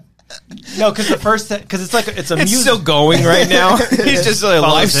 No, because the first because it's like it's a It's music. still going right now. He's just a live.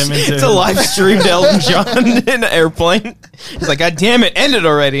 Follows him into- It's a live stream to Elton John in an airplane. He's like, God damn it, end it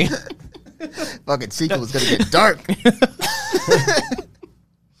already. Fucking sequel is gonna get dark.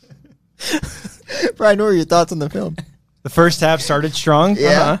 Brian, what were your thoughts on the film? The first half started strong.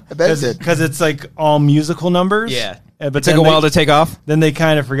 Yeah, I bet it did. Because it's like all musical numbers. Yeah. But Took a while to take off. Then they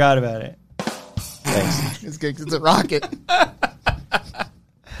kind of forgot about it. Thanks. It's good 'cause it's a rocket.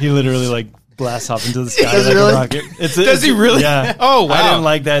 He literally like blasts off into the sky Does like he really? a rocket. Does he really? Yeah. Oh, wow. I didn't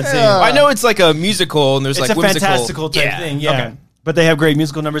like that scene. I know it's like a musical and there's It's like a whimsical fantastical type thing, yeah. Okay. But they have great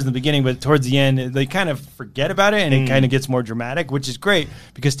musical numbers in the beginning, but towards the end, they kind of forget about it, and it kind of gets more dramatic, which is great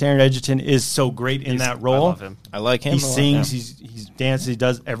because Taron Egerton is so great in that role. I love him. I like him. He a lot, sings, yeah. he's dances, he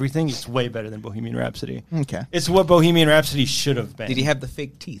does everything. It's way better than Bohemian Rhapsody. Okay. It's what Bohemian Rhapsody should have been. Did he have the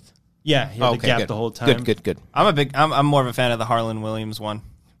fake teeth? Yeah, he had the gap good. the whole time. Good. I'm more of a fan of the Harlan Williams one.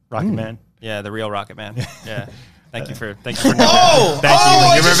 Rocket Man. Yeah, the real Rocket Man. Yeah. Thank you for knowing that. Oh, Thank you.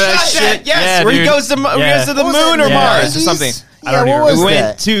 I You remember just that shot shit? Yes, Yeah, where he dude. goes to, he Yeah. goes to the What was moon that? or Yeah. Mars or 90s? something. Yeah, don't what even was We went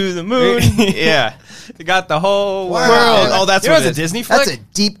that? to the moon. Yeah. They got the whole Wow. World. Oh, that's you know what it's it a is. Disney flick. That's a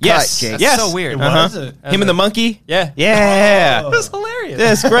deep Yes. cut, Jake. That's Yes. so weird. It was. Him and the monkey. Yeah. Yeah. It was hilarious.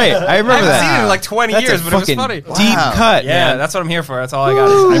 That's great. I I remember haven't that. seen it in like 20 That's years, a but it was fucking funny. deep Wow. cut. Yeah, man. that's what I'm here for. That's all I got.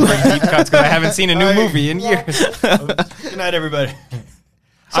 Is I bring deep cuts because I haven't seen a new movie in years. Good night, everybody.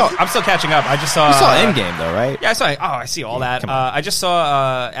 I'm still catching up. I just saw. You saw Endgame though, right? Yeah, I saw. Oh, I see all that. come on. I just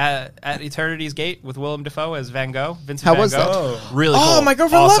saw at Eternity's Gate with Willem Dafoe as Van Gogh. Vincent How Van was Gogh. that? Oh. Really Oh, cool. my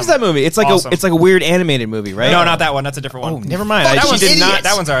girlfriend Awesome. loves that movie. It's like Awesome. it's like a weird animated movie, right? No, not that one. That's a different one. Oh, never mind. That She one's did not.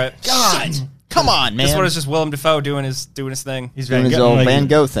 That one's all right. God. Come on, man. This one is just Willem Dafoe doing his thing. He's doing Van his Gogh. old Like, Van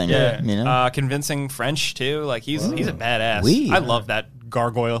Gogh thing. Yeah, You know? convincing French too. Like he's a badass. Oui. I love that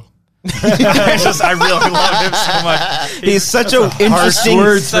gargoyle. I really love him so much. He's such an interesting.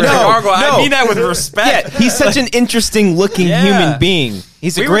 words Such a gargoyle. I mean that with respect. Yeah, he's such an interesting looking Yeah. human being.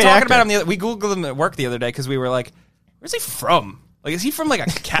 He's a We great were talking actor. about him. We googled him at work the other day because we were like, "Where's he from? Like, is he from like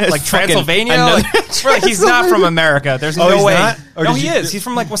like fucking Transylvania? another- Like, we're like, he's not from America. There's no he's way. not? Or No, did he you- is. He's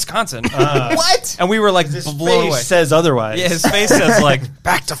from like Wisconsin. What? And we were like His blown away. face says otherwise. Yeah, his face says like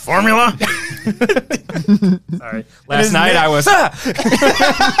back to formula. Sorry. Last night I was. I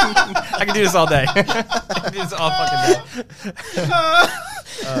can do this all day. I can do this all fucking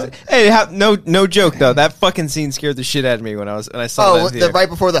day. Hey, no joke though. That fucking scene scared the shit out of me when I saw Oh, that. in theater. right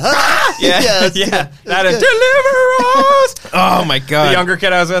before the Yeah. yes. Yeah, that is good. deliver us. Oh my god. The younger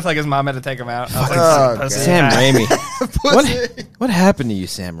kid I was with, like his mom had to take him out. I was like, Oh, pussy. God. Sam Raimi. Pussy. What happened to you,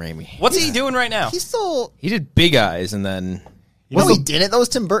 Sam Raimi? What's he doing right now? He's still. He did Big Eyes and then. No, he didn't. That was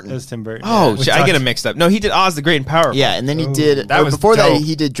Tim Burton. That was Tim Burton. Oh, Yeah. shit, I get him mixed up. No, he did Oz the Great and Powerful. Yeah, and then he did. That was before that. dope.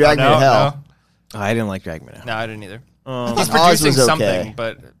 He did Drag Me No, to Hell. Oh, I didn't like Drag Me Down. No, I didn't either. Oz He's producing was okay. something,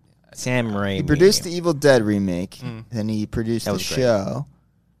 but Sam Raimi. He produced the Evil Dead remake. Mm. Then he produced the was great. show.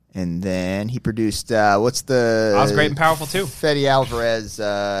 And then he produced what's the Oz Great and Powerful too. Fede Alvarez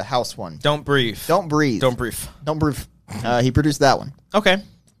house one. Don't Breathe. Don't breathe. Don't Breathe. Don't breathe. He produced that one. Okay.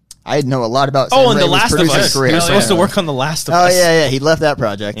 I know a lot about. Oh, Sam and The Raimi's Last of producing Us. career. He was Hell supposed to yeah. work on The Last of Oh Us. yeah, he left that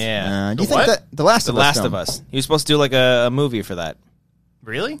project. Yeah. Do you The think what? that The Last The of Us? Last film- of Us. He was supposed to do like a movie for that.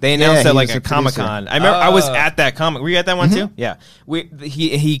 Really? They announced Yeah, that he like was a a producer. Comic-Con. I remember I was at that comic. Were you at that one too? Yeah.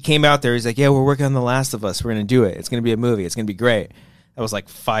 He came out there. He's like, yeah, we're working on The Last of Us. We're gonna do it. It's gonna be a movie. It's gonna be great. That was like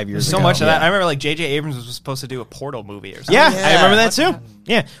 5 years So ago. much of that. Yeah. I remember like J.J. Abrams was supposed to do a Portal movie or something. Yeah, yeah. I remember that too.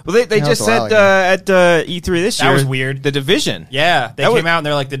 Yeah. Well, they That just was a while said at E3 this That year. was weird. The Division. Yeah, they That came was- out and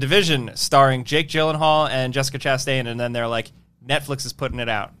they're like, The Division, starring Jake Gyllenhaal and Jessica Chastain, and then they're like, Netflix is putting it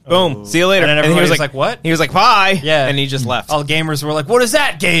out. Boom. See you later. And then he everybody was was like, what? He was like, bye. Yeah. And he just left. All the gamers were like, what is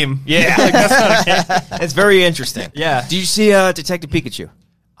that game? Yeah. Like, that's not a game. It's very interesting. Yeah. Did you see Detective Pikachu?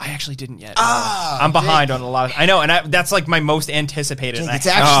 I actually didn't yet. I'm behind on a lot of. I know, and that's like my most anticipated. Jake, and it's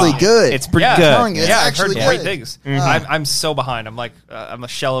I- actually Oh, good. It's pretty Yeah. good. I'm telling you, it's yeah, I've heard actually great good. things. Mm-hmm. I'm so behind. I'm like I'm a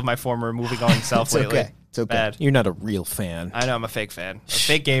shell of my former movie-going self lately. okay. It's okay. Bad. You're not a real fan. I know I'm a fake fan, a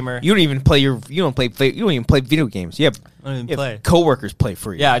fake gamer. You don't even play you don't even play video games. You have, I don't even you have play. coworkers play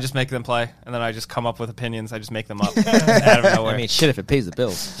for you. Yeah, I just make them play, and then I just come up with opinions. I just make them up out of nowhere. I mean, shit. If it pays the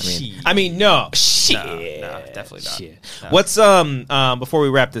bills, Shit. no, shit. No, definitely not. Shit. No. What's before we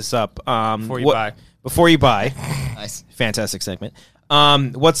wrap this up? Before you buy. Before you buy, Nice. fantastic segment.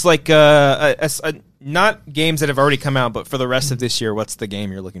 What's like not games that have already come out, but for the rest of this year, what's the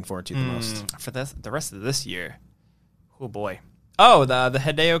game you're looking forward to the most? For the rest of this year. Oh boy. Oh, the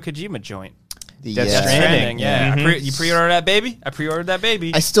Hideo Kojima joint. The, Death Death Stranding. Stranding. Yeah. You pre-order that baby? I pre-ordered that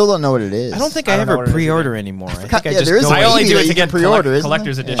baby. I still don't know what it is. I don't think I I don't know ever what it is pre-order anymore. I think I Yeah, just there is go a I only do that it to you get can pre-order, isn't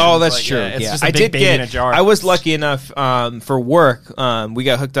collector's there? edition. Oh, that's Like, true. yeah, it's Yeah, just a I big did baby get. in a jar. I was lucky enough for work. We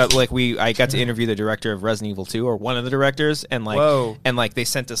got hooked up. Like I got to interview the director of Resident Evil 2, or one of the directors, and Whoa. they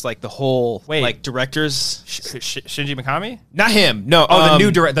sent us like the whole like directors. Shinji Mikami? Not him. No. Oh, the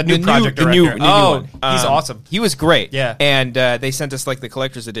new project the new director. Oh, one. he's awesome. He was great. Yeah. And they sent us like the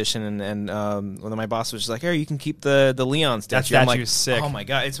collector's edition, and when my boss was just like, "Hey, you can keep the Leon statue." That I'm like, statue's sick. "Oh my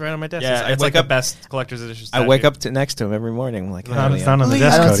god, it's right on my desk." Yeah, I it's wake like up. the best collector's edition. I wake up next to him every morning. I'm like, It's not, "Oh, it's not on the Leon."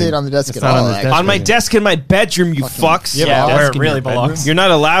 desk. I don't Cody. see it on the desk It's at not all, on the actually. desk. On my Cody. desk in my bedroom, you fucks. Yeah, Yeah, but where desk it in really your bedroom? belongs. You're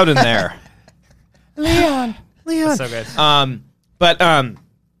not allowed in there. Leon. So good. But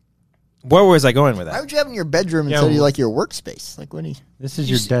where was I going with Why that? would you have it in your bedroom Yeah, instead of well- like your workspace? Like when you This is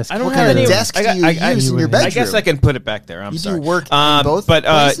your desk. I don't what have kind any of desk do you use in your bedroom? I guess I can put it back there. I'm You do sorry. work in both but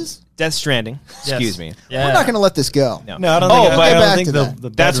places? Death Stranding. Excuse me. Yeah. We're not going to let this go. No. No, I don't Oh, think. but I back don't think to the, that. the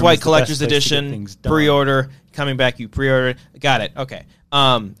That's bedroom why is the collector's best place to get edition things done. pre-order coming back. You pre-order. Got it. Okay.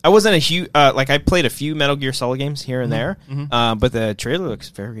 I wasn't a huge like I played a few Metal Gear Solid games here and there, but the trailer looks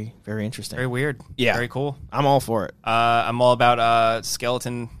very very interesting. Very weird. Yeah. Very cool. I'm all for it. I'm all about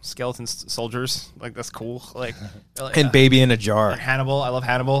skeleton soldiers. Like that's cool. Like And Baby in a Jar. Hannibal. I love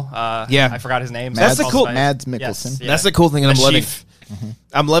Hannibal. Yeah. I forgot his name. That's the cool- Mads Mikkelsen. Yes, yeah. That's the cool thing, and I'm The loving. chief.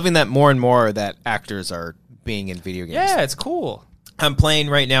 I'm loving that more and more that actors are being in video games. Yeah, it's cool. I'm playing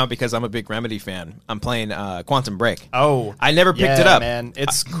right now because I'm a big Remedy fan. I'm playing Quantum Break. Oh, I never picked it up. man.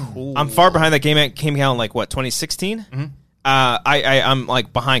 It's cool. I'm far behind that game. It came out in like what 2016. I'm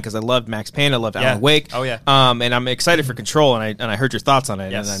like behind because I loved Max Payne. I loved Yeah. Alan Wake. Oh, yeah. And I'm excited for Control. And I heard your thoughts on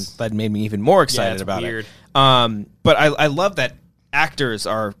it. Yes. And that made me even more excited it's about weird. it. But I love that actors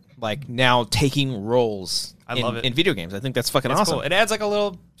are like now taking roles. I love it. In video games. I think that's fucking It's awesome. cool. It adds like a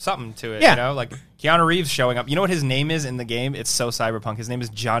little something to it. Yeah. You know, like Keanu Reeves showing up. You know what his name is in the game? It's so cyberpunk. His name is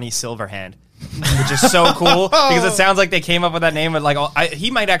Johnny Silverhand, which is so cool because it sounds like they came up with that name. But like,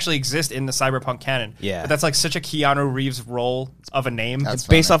 he might actually exist in the cyberpunk canon. Yeah. but that's like such a Keanu Reeves role of a name. That's It's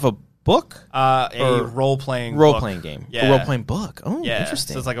based off a book. A or role playing Game. Yeah, A role playing book. Oh, Yeah,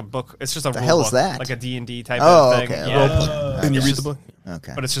 interesting. so it's like a book. It's just a rule hell is book, that? like a D&D type Oh, of thing. okay. Yeah. Role-play. and you It's read just- the book.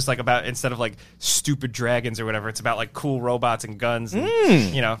 Okay. But it's just like about instead of like stupid dragons or whatever, it's about like cool robots and guns and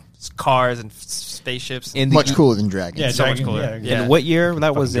you know cars and spaceships. In the Much cooler than Dragons. Yeah, so much dragon- cooler. yeah. In what year?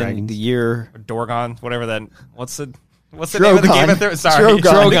 That was in dragons. the year. Dorgon, whatever that. What's the name of the Drogon. Game of Thrones? Sorry,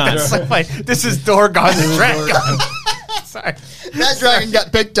 Drogon. That's so funny. This is Dorgon the Dragon. Sorry. That dragon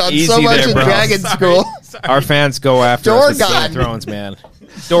got picked on Easy so much there, in bro. Dragon Sorry. School. Sorry. Our fans go after us with Game Dorgon. of Thrones, man.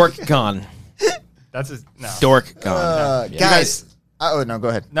 Dorkgon. That's his, no. Dorkgon. Guys. Oh, no, go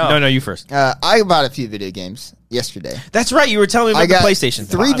ahead. No, you first. I bought a few video games yesterday. That's right. You were telling me I about got the PlayStation.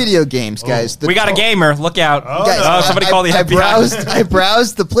 3 video games, guys. The we got a gamer. Look out. Guys, Somebody call the I FBI. I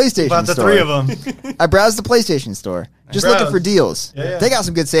browsed the PlayStation About the store. 3 of them. I browsed the PlayStation store. Just Browse. looking for deals. Yeah. They got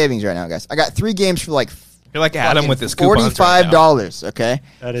some good savings right now, guys. I got 3 games for like You're like Adam with his coupons right now. $45, okay?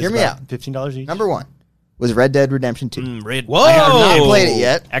 That is Hear me about out. $15 each. Number 1 was Red Dead Redemption 2. Red. Whoa. I have not played it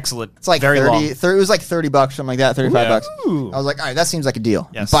yet. Excellent. It's like very 30, long. 30 it was like $30, something like that, $35. Ooh. I was like, all right, that seems like a deal.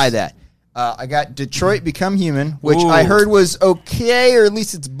 Yes. Buy that. I got Detroit Become Human, which Ooh. I heard was okay, or at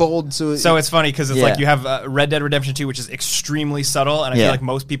least it's bold. So So it's funny because it's Yeah. like you have Red Dead Redemption 2, which is extremely subtle, and I Yeah. feel like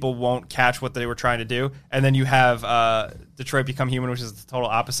most people won't catch what they were trying to do. And then you have Detroit Become Human, which is the total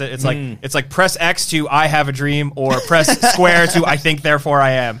opposite. It's like press X to I have a dream, or press square to I think therefore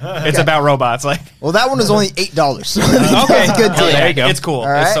I am. It's about robots. Like well, that one was only $8. So okay, that's a good deal. There you go. It's cool. All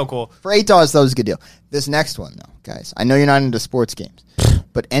right? It's so cool. For $8, that was a good deal. This next one, though, guys, I know you're not into sports games,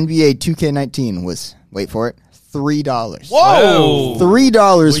 but NBA 2K19 was, wait for it, $3. Whoa.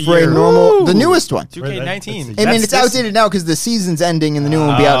 $3 for a year? normal, the newest one. 2K19. I mean, it's outdated now because the season's ending and the new one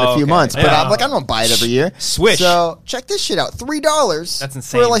will be out in a few okay. months. But Yeah. I'm like, I don't buy it every year. Swish. So check this shit out. $3. That's For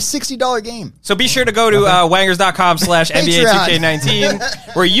insane. like $60 game. So be sure to go to wangers.com/NBA Patreon.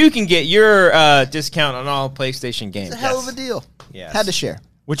 2K19. Where you can get your discount on all PlayStation games. It's a hell of a deal. Yes. Had to share.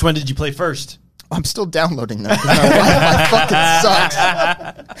 Which one did you play first? I'm still downloading them. My Wi-Fi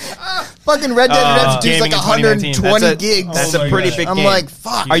fucking sucks. Fucking Red Dead Redemption 2 is like gaming in 2019. 120 That's a- gigs. That's Oh a my pretty God. big I'm game. like,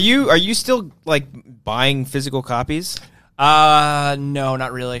 fuck. Are you still like buying physical copies? No,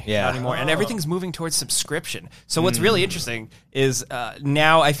 not really. Yeah. Not anymore. And everything's moving towards subscription. So what's really interesting is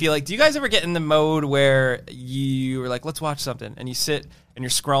now I feel like, do you guys ever get in the mode where you are like, let's watch something, and you sit and you're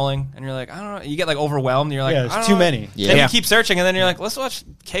scrolling and you're like, I don't know, you get like overwhelmed and you're like, Yeah, I there's don't too know. many. Yeah. Then Yeah. you keep searching and then you're like, let's watch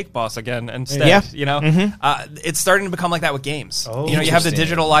Cake Boss again instead. Yeah. You know, it's starting to become like that with games. Oh. You know, you have the Interesting.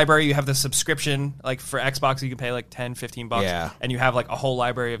 digital library, you have the subscription, like for Xbox, you can pay like $10-15, Yeah. and you have like a whole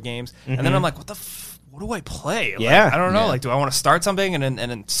library of games. And then I'm like, what do I play? Like, Yeah. I don't know. Yeah. Like, do I want to start something and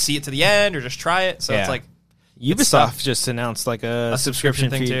then see it to the end, or just try it? So Yeah. it's like Ubisoft just announced like a subscription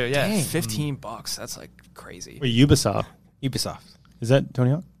thing fee too. Yeah, Dang. $15. That's like crazy. Wait, Ubisoft. Ubisoft. Is that Tony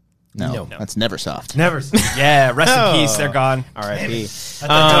Hawk? No, No. that's never soft. Never. Yeah, rest Oh. in peace. They're gone. R.I.P.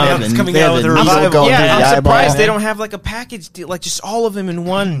 Tony Hawk is coming they out have with a the needle revival. going through Yeah, the I'm eyeball. surprised they don't have like a package deal, like just all of them in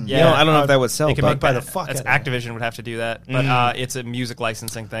one. Yeah. I don't know if that would sell. They can but make by the fuck That's out of it. Activision would have to do that, but it's a music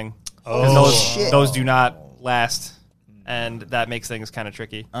licensing thing. And shit. those do not last, and that makes things kind of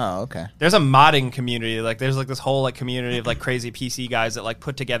tricky. Oh, okay. There's a modding community. Like, there's like this whole like community of like crazy PC guys that like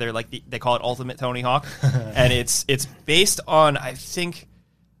put together like they call it Ultimate Tony Hawk, and it's based on, I think,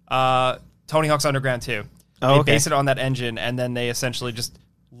 Tony Hawk's Underground 2. Oh, they okay. base it on that engine, and then they essentially just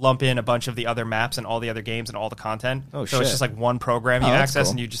lump in a bunch of the other maps and all the other games and all the content. Oh, so shit. it's just like one program you that's access,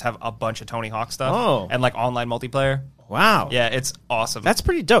 cool. and you just have a bunch of Tony Hawk stuff. Oh. And like online multiplayer. Wow. Yeah, it's awesome. That's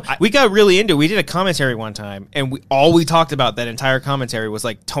pretty dope. We got really into it. We did a commentary one time, and all we talked about that entire commentary was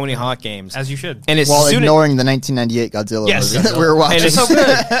like Tony Hawk games. as you should. And as While soon ignoring the 1998 Godzilla Yes. movie that we were watching. and it's so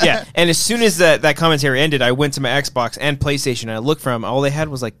good. Yeah. And as soon as that commentary ended, I went to my Xbox and PlayStation, and I looked for them. All they had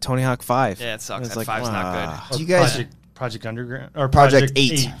was like Tony Hawk 5. Yeah, it sucks. It's That 5's not good. Do you guys Project Underground or Project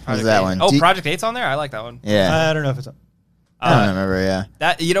 8 was Project that 8. one? Oh, Do you- Project 8's on there? I like that one. Yeah, I don't know if it's. I don't remember. Yeah,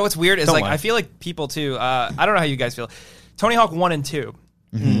 That, you know what's weird is Don't like lie. I feel like people too. I don't know how you guys feel. Tony Hawk 1 and 2,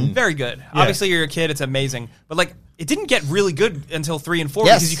 very good. Obviously, you're a kid; it's amazing. But like, it didn't get really good until 3 and 4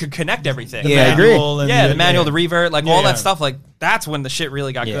 Yes. because you could connect everything. Yeah, I agree. Manual and Yeah, the manual, the revert, like Yeah, all yeah. that stuff. Like that's when the shit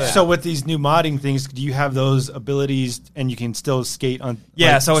really got good. So with these new modding things, do you have those abilities and you can still skate on?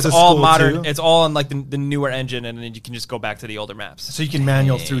 yeah, like, so it's the all school modern. too? It's all on like the newer engine, and then you can just go back to the older maps. So you can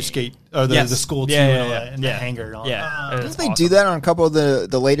manual through skate or the, Yes. the school too, Yeah, yeah, and, all yeah. that, and Yeah. the hangar and all Yeah. that. It's didn't they awesome. do that on a couple of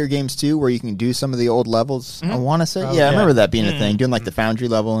the later games too, where you can do some of the old levels? I want to say, yeah, I remember that being a thing, doing like the Foundry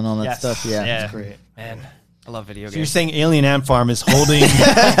level and all that Yes. stuff. Yeah, Yeah. Great. Man, I love video So you're games. saying Alien Ant Farm is holding Tony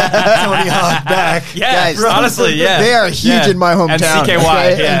Hawk back? Yeah, Guys, honestly, yeah. they are huge Yeah. in my hometown. And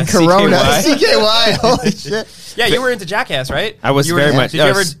CKY, okay? yeah. And Corona, CKY. CKY, holy shit. Yeah, you were into Jackass, right? I was You were- very much. Did you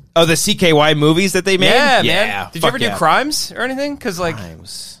ever? Oh, the CKY movies that they made? Yeah, Yeah. man. Did you fuck ever do yeah. crimes or anything? Because like,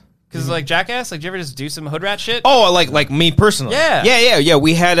 Crimes. like Jackass, like, did you ever just do some hood rat shit? Oh, like me personally. Yeah. Yeah.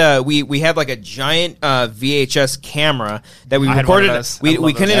 We had we had like a giant VHS camera that we I had one of recorded. those. I We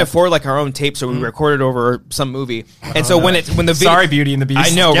love couldn't those. afford like our own tape, so we recorded over some movie. And so when the video, Sorry, Beauty and the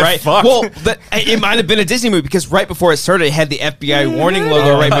Beast. I know, Get right? fucked. Well, it might have been a Disney movie because right before it started, it had the FBI warning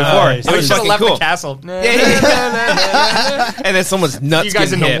logo right before. nice. It we was should have fucking left cool. the castle. And then someone's nuts. You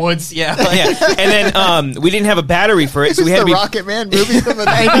guys in getting the hit. woods, yeah. Yeah, and then we didn't have a battery for it, so This we is had the to be Rocket Man movie from the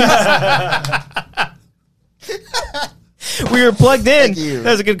 90s. we were plugged in. Thank you.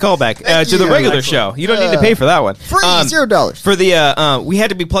 That was a good callback Thank to the you. regular Excellent. show. You don't need to pay for that one. Free, $0. For the we had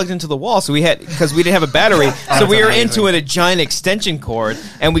to be plugged into the wall, so we had because we didn't have a battery, so we were into it a giant extension cord,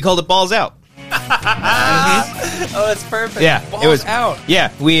 and we called it Balls Out. Oh, that's perfect. Yeah, Balls it was out.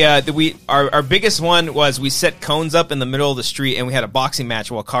 Yeah, we our biggest one was we set cones up in the middle of the street, and we had a boxing match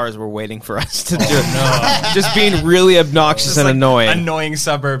while cars were waiting for us to do it. Just being really obnoxious Just and like annoying. annoying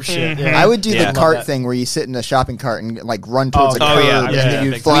suburb shit. Yeah. I would do Yeah. the Love cart that. thing where you sit in a shopping cart and like run towards a Oh, curb, yeah. and Yeah, then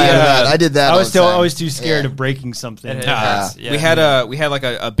you big fly time. out of that. Yeah. I did that. I all was the time. always too scared Yeah. of breaking something. It Yeah. hurts. Yeah. We had like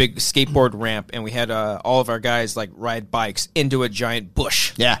a big skateboard ramp, and we had all of our guys like ride bikes into a giant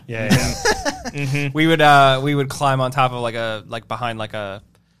bush. Yeah. Yeah. We would climb on top of behind a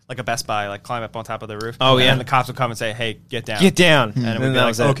Best Buy, like climb up on top of the roof. Oh, yeah. And the cops would come and say, "Hey, get down." Get down, And and we'd then be that like,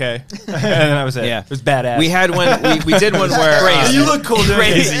 was it. "Okay." And then that was it. Yeah. It was badass. We had one. We did one where Crazy. You look cool doing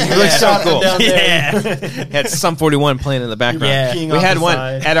Crazy. it. You look so cool. Down there. Yeah. had Sum 41 playing in the background. Yeah. Peeing We off had the one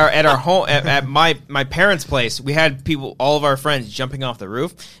side. at our home at my parents' place. We had people, all of our friends, jumping off the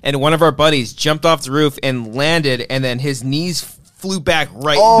roof, and one of our buddies jumped off the roof and landed, and then his knees flew back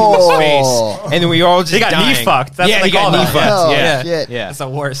right into his face, and then we all just He got dying. knee fucked. That's yeah, what he they got call knee that. fucked. Oh, yeah, shit. yeah. That's the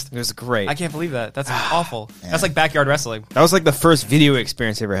worst. It was great. I can't believe that. That's awful. That's like backyard wrestling. That was like the first video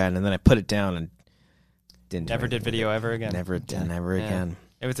experience I ever had, and then I put it down and didn't. do Never did anything. video ever again. Never Yeah. again.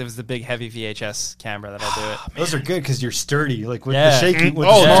 It was the big heavy VHS camera that'll do it. Those are good because you're sturdy. Like with Yeah. the shaking, with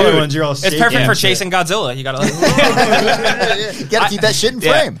Oh, the smaller dude. ones, you're all It's shaking. perfect for and shit. chasing Godzilla. You gotta. Like, You gotta keep that shit in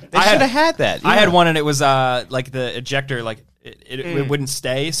frame. They I had- should have had that. I had Yeah. one, and it was like the ejector, like it wouldn't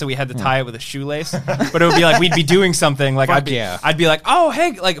stay, so we had to tie it with a shoelace. But it would be like we'd be doing something, like Fuck yeah. I'd be like, oh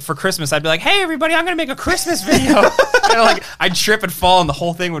hey, like for Christmas, I'd be like, hey everybody, I'm gonna make a Christmas video. And like I'd trip and fall, and the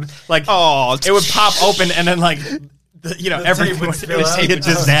whole thing would like it would pop open, and then like everything would would spill out. be a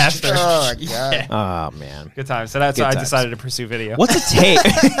disaster. Oh my god. Yeah. Oh man. Good time. So that's Good why I times. decided to pursue video. What's a tape?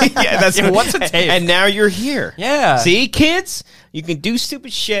 Yeah, that's Yeah, what's a tape? And now you're here. Yeah. See, kids, you can do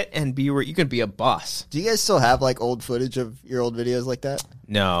stupid shit and you can be a boss. Do you guys still have like old footage of your old videos like that?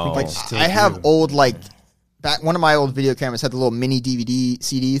 No. Like I have old like one of my old video cameras had the little mini DVD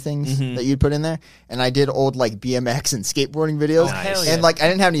CD things that you'd put in there, and I did old like BMX and skateboarding videos. Hell And like I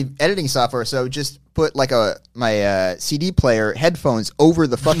didn't have any editing software, so just put like my CD player headphones over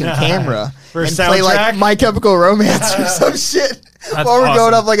the fucking camera For a and play like soundtrack? My Chemical Romance or some shit while we're going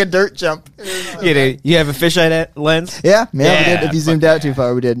awesome. up like a dirt jump. You have a fisheye lens? Yeah, we did. If you zoomed out too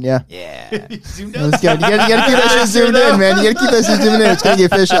far, we did. Yeah. Zoomed Let's go. You gotta keep that shit zoomed in, man. You gotta keep that shit zoomed in. It's gonna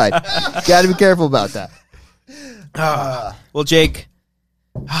get fisheye. Gotta be careful about that. Well, Jake,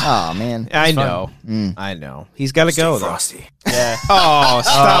 Oh man. I know. I know. He's got to go, though. Frosty. Yeah. Oh,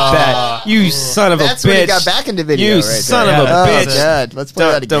 stop that. You son of a That's bitch. when he got back into video. You right son there. of a Oh, bitch. God. Let's play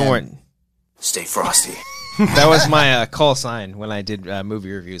that again. Don't worry. Stay frosty. That was my call sign when I did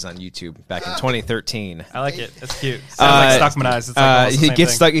movie reviews on YouTube back in 2013. I like it. It's cute. Sounds like Stuckman Eyes. It's like almost the he same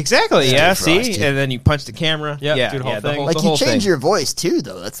gets thing. stuck. Exactly. Yeah. See, frosty. and then you punch the camera. Yep, yeah. do the whole yeah, thing. Like the you whole change thing. your voice too,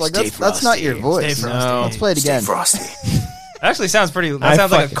 though. That's like Stay that's not your frosty. voice. Stay No. frosty. Let's play it Stay again. frosty. That actually sounds pretty. That I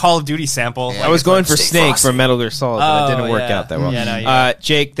sounds like a fucking- Call of Duty sample. I was going for Stay Snake frosty. from Metal Gear Solid, but it didn't work yeah. out that well. Yeah, no, yeah.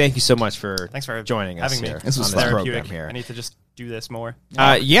 Jake, thank you so much for Thanks for joining us having me. here This was on this Therapeutic. program here. I need to just do this more.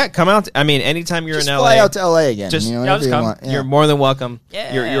 Yeah, come out. I mean, anytime you're Just in fly LA, out to LA again. Just- you know, Yeah, I'll whatever just you come. want. Yeah. you're more than welcome.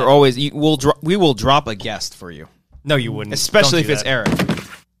 Yeah. You're always. We will drop a guest for you, No, you wouldn't. especially if Don't it's do Eric. that.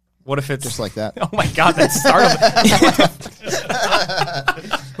 What if it's just like that. Oh my god, that startled.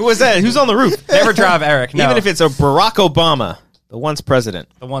 Who was that? Who's on the roof? Never drive Eric. No. Even if it's a Barack Obama, the once president,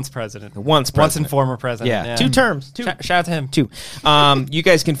 the once president, once once president. and former president. Yeah, 2 terms. Shout out to him. 2. You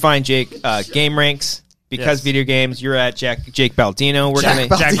guys can find Jake Game Ranks because Yes. video games. You're at Jake Baldino. We're Jack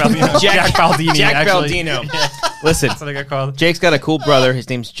gonna Jack Baldino. Jack Baldini. Jack actually. Baldino. Listen, That's what I got called. Jake's got a cool brother. His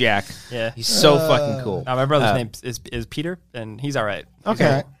name's Jack. Yeah. He's so fucking cool. My brother's name is Peter, and he's all right.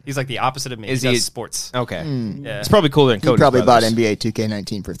 Okay. He's like the opposite of me. Is he he- does sports? Okay, Yeah. it's probably cooler than He Cody's probably bought brothers. NBA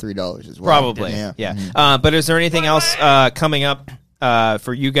 2K19 for $3 as well. Probably, Yeah. yeah. But is there anything else coming up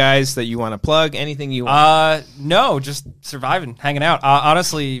for you guys that you want to plug? Anything you want? No, just surviving, hanging out.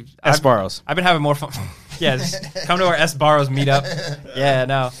 Honestly, Esbarros. I've been having more fun. Yeah, just come to our S Barrows meetup. Yeah,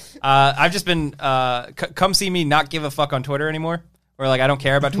 no. I've just been come see me not give a fuck on Twitter anymore. Or like I don't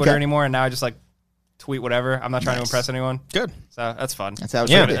care about Twitter Okay. anymore, and now I just like tweet whatever. I'm not trying to impress anyone. Good. So that's fun. That's how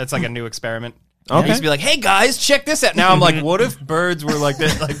it Yeah. should be. It's like a new experiment. Okay. I used to be like, "Hey guys, check this out." Now I'm like, "What if birds were like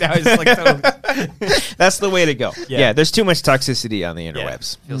this?" Like now it's like totally. That's the way to go. Yeah. Yeah. There's too much toxicity on the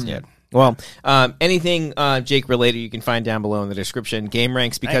interwebs. feels good. Well, anything Jake related you can find down below in the description. Game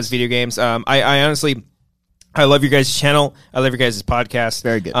Ranks because Thanks. video games. I honestly, I love your guys' channel. I love your guys' podcast.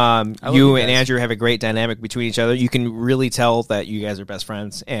 Very good. love You you and guys. Andrew have a great dynamic between each other. You can really tell that you guys are best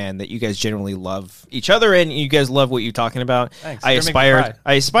friends and that you guys genuinely love each other and you guys love what you're talking about. Thanks. I You're making me cry.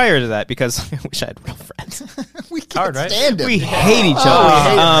 I aspire to that because I wish I had real friends. We can't Hard, right? stand him. We hate each Oh,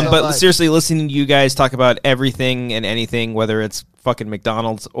 other. we hate him so But much. seriously, listening to you guys talk about everything and anything, whether it's fucking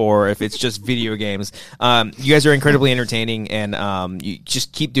McDonald's or if it's just video games, you guys are incredibly entertaining, and you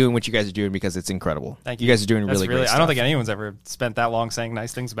just keep doing what you guys are doing because it's incredible. Thank You you. guys are doing That's really great I stuff. don't think anyone's ever spent that long saying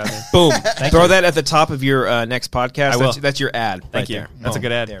nice things about me. Boom. Throw you. that at the top of your next podcast. I will. That's your ad. Thank right you. there. That's a Boom.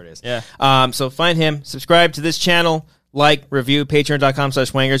 good ad. There it is. Yeah. So find him, subscribe to this channel, like, review,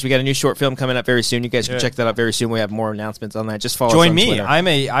 patreon.com/wangers. We got a new short film coming up very soon. You guys can Yeah. check that out very soon. We have more announcements on that. Just follow us Join on me. Twitter. I'm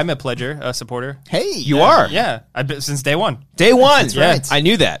a pledger, a supporter. Hey, You are. Yeah. I've been since day one. Day one. Yeah. right. I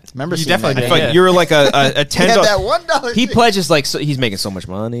knew that. remember You seeing definitely that. I did. feel like Yeah. you're like a He $10. had that $1. He pledges like he's making so much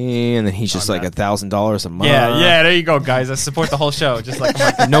money, and then he's just like $1,000 a month. Yeah. There you go, guys. I support the whole show. Just like,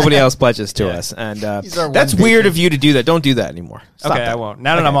 I'm like Nobody else pledges to Yeah. us, and He's our that's one weird patron. of you to do that. Don't do that anymore. Stop okay, that. I won't.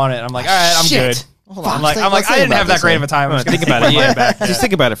 Now that I'm on it, I'm like, all right, I'm Shit. good. Hold on, I'm like, let's I think didn't about have that this great then. of a time. I'm just Think gonna about it. take my money back. Just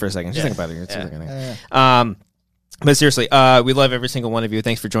think about it for a second. Just think about it. Just think about it. But seriously, we love every single one of you.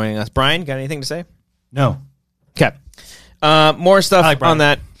 Thanks for joining us. Brian, got anything to say? No. Okay. More stuff I like Brian. on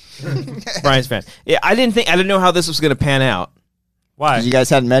that. Brian's fan. Yeah, I didn't know how this was going to pan out. Why? You guys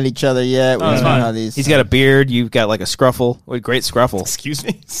hadn't met each other yet. We Oh, it's don't know fine. how these. He's got a beard. You've got like a scruffle. What a great scruffle. Excuse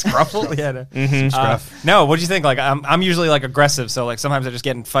me, scruffle. Yeah. No. Mm-hmm. No, what do you think? Like, I'm usually like aggressive, so like sometimes I just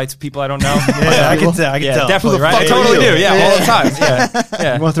get in fights with people I don't know. Yeah, I can tell. I can Yeah, tell. definitely, Who the right? fuck I are totally you? do. Yeah, all the time. Yeah,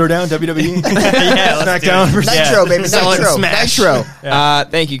 yeah. You want to throw down WWE? Yeah, let's do SmackDown it. versus- Nitro, baby. Sell it, Nitro. smash. Nitro.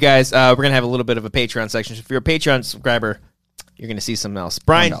 Thank you guys. We're gonna have a little bit of a Patreon section. If you're a Patreon subscriber, you're gonna see something else.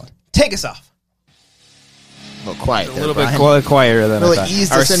 Brian, $1. take us off. A little quiet. A there, little bit Brian. quieter than I Really thought.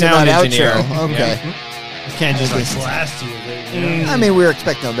 eased Our us into sound that engineer. outro. Okay. You can't just like blast you. You know? I mean, we were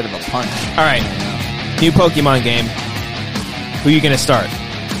expecting a bit of a punch. All right, new Pokemon game. Who are you gonna start?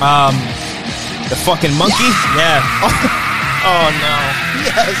 The fucking monkey? Yeah. Oh no.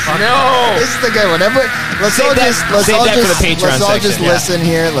 No. This is the good one. Let's Save all that- let's save all that for just the Patreon let's all just section, yeah. listen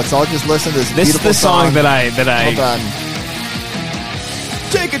here. Let's all just listen to this This is beautiful the song that I Hold on.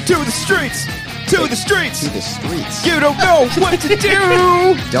 take it to the streets. To the streets. To the streets. You don't know what to do.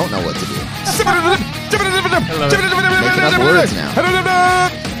 Don't know what to do. Making up words now.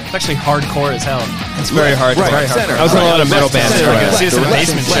 It's actually hardcore as hell. It's very hard. Right, Very hard. center, I was in a right, lot of metal left, bands. center, for I that. can see this in a left,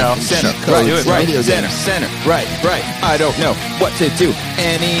 basement left, show. Center, Cheat codes, right, radio center, games. center, right. I don't know what to do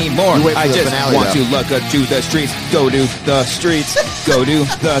anymore. You wait for I the just finale, want though. to look to the streets, go to the streets, go to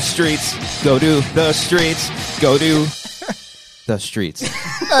the streets, go to the streets, go to the streets.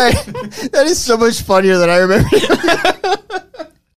 All right. That is so much funnier than I remember.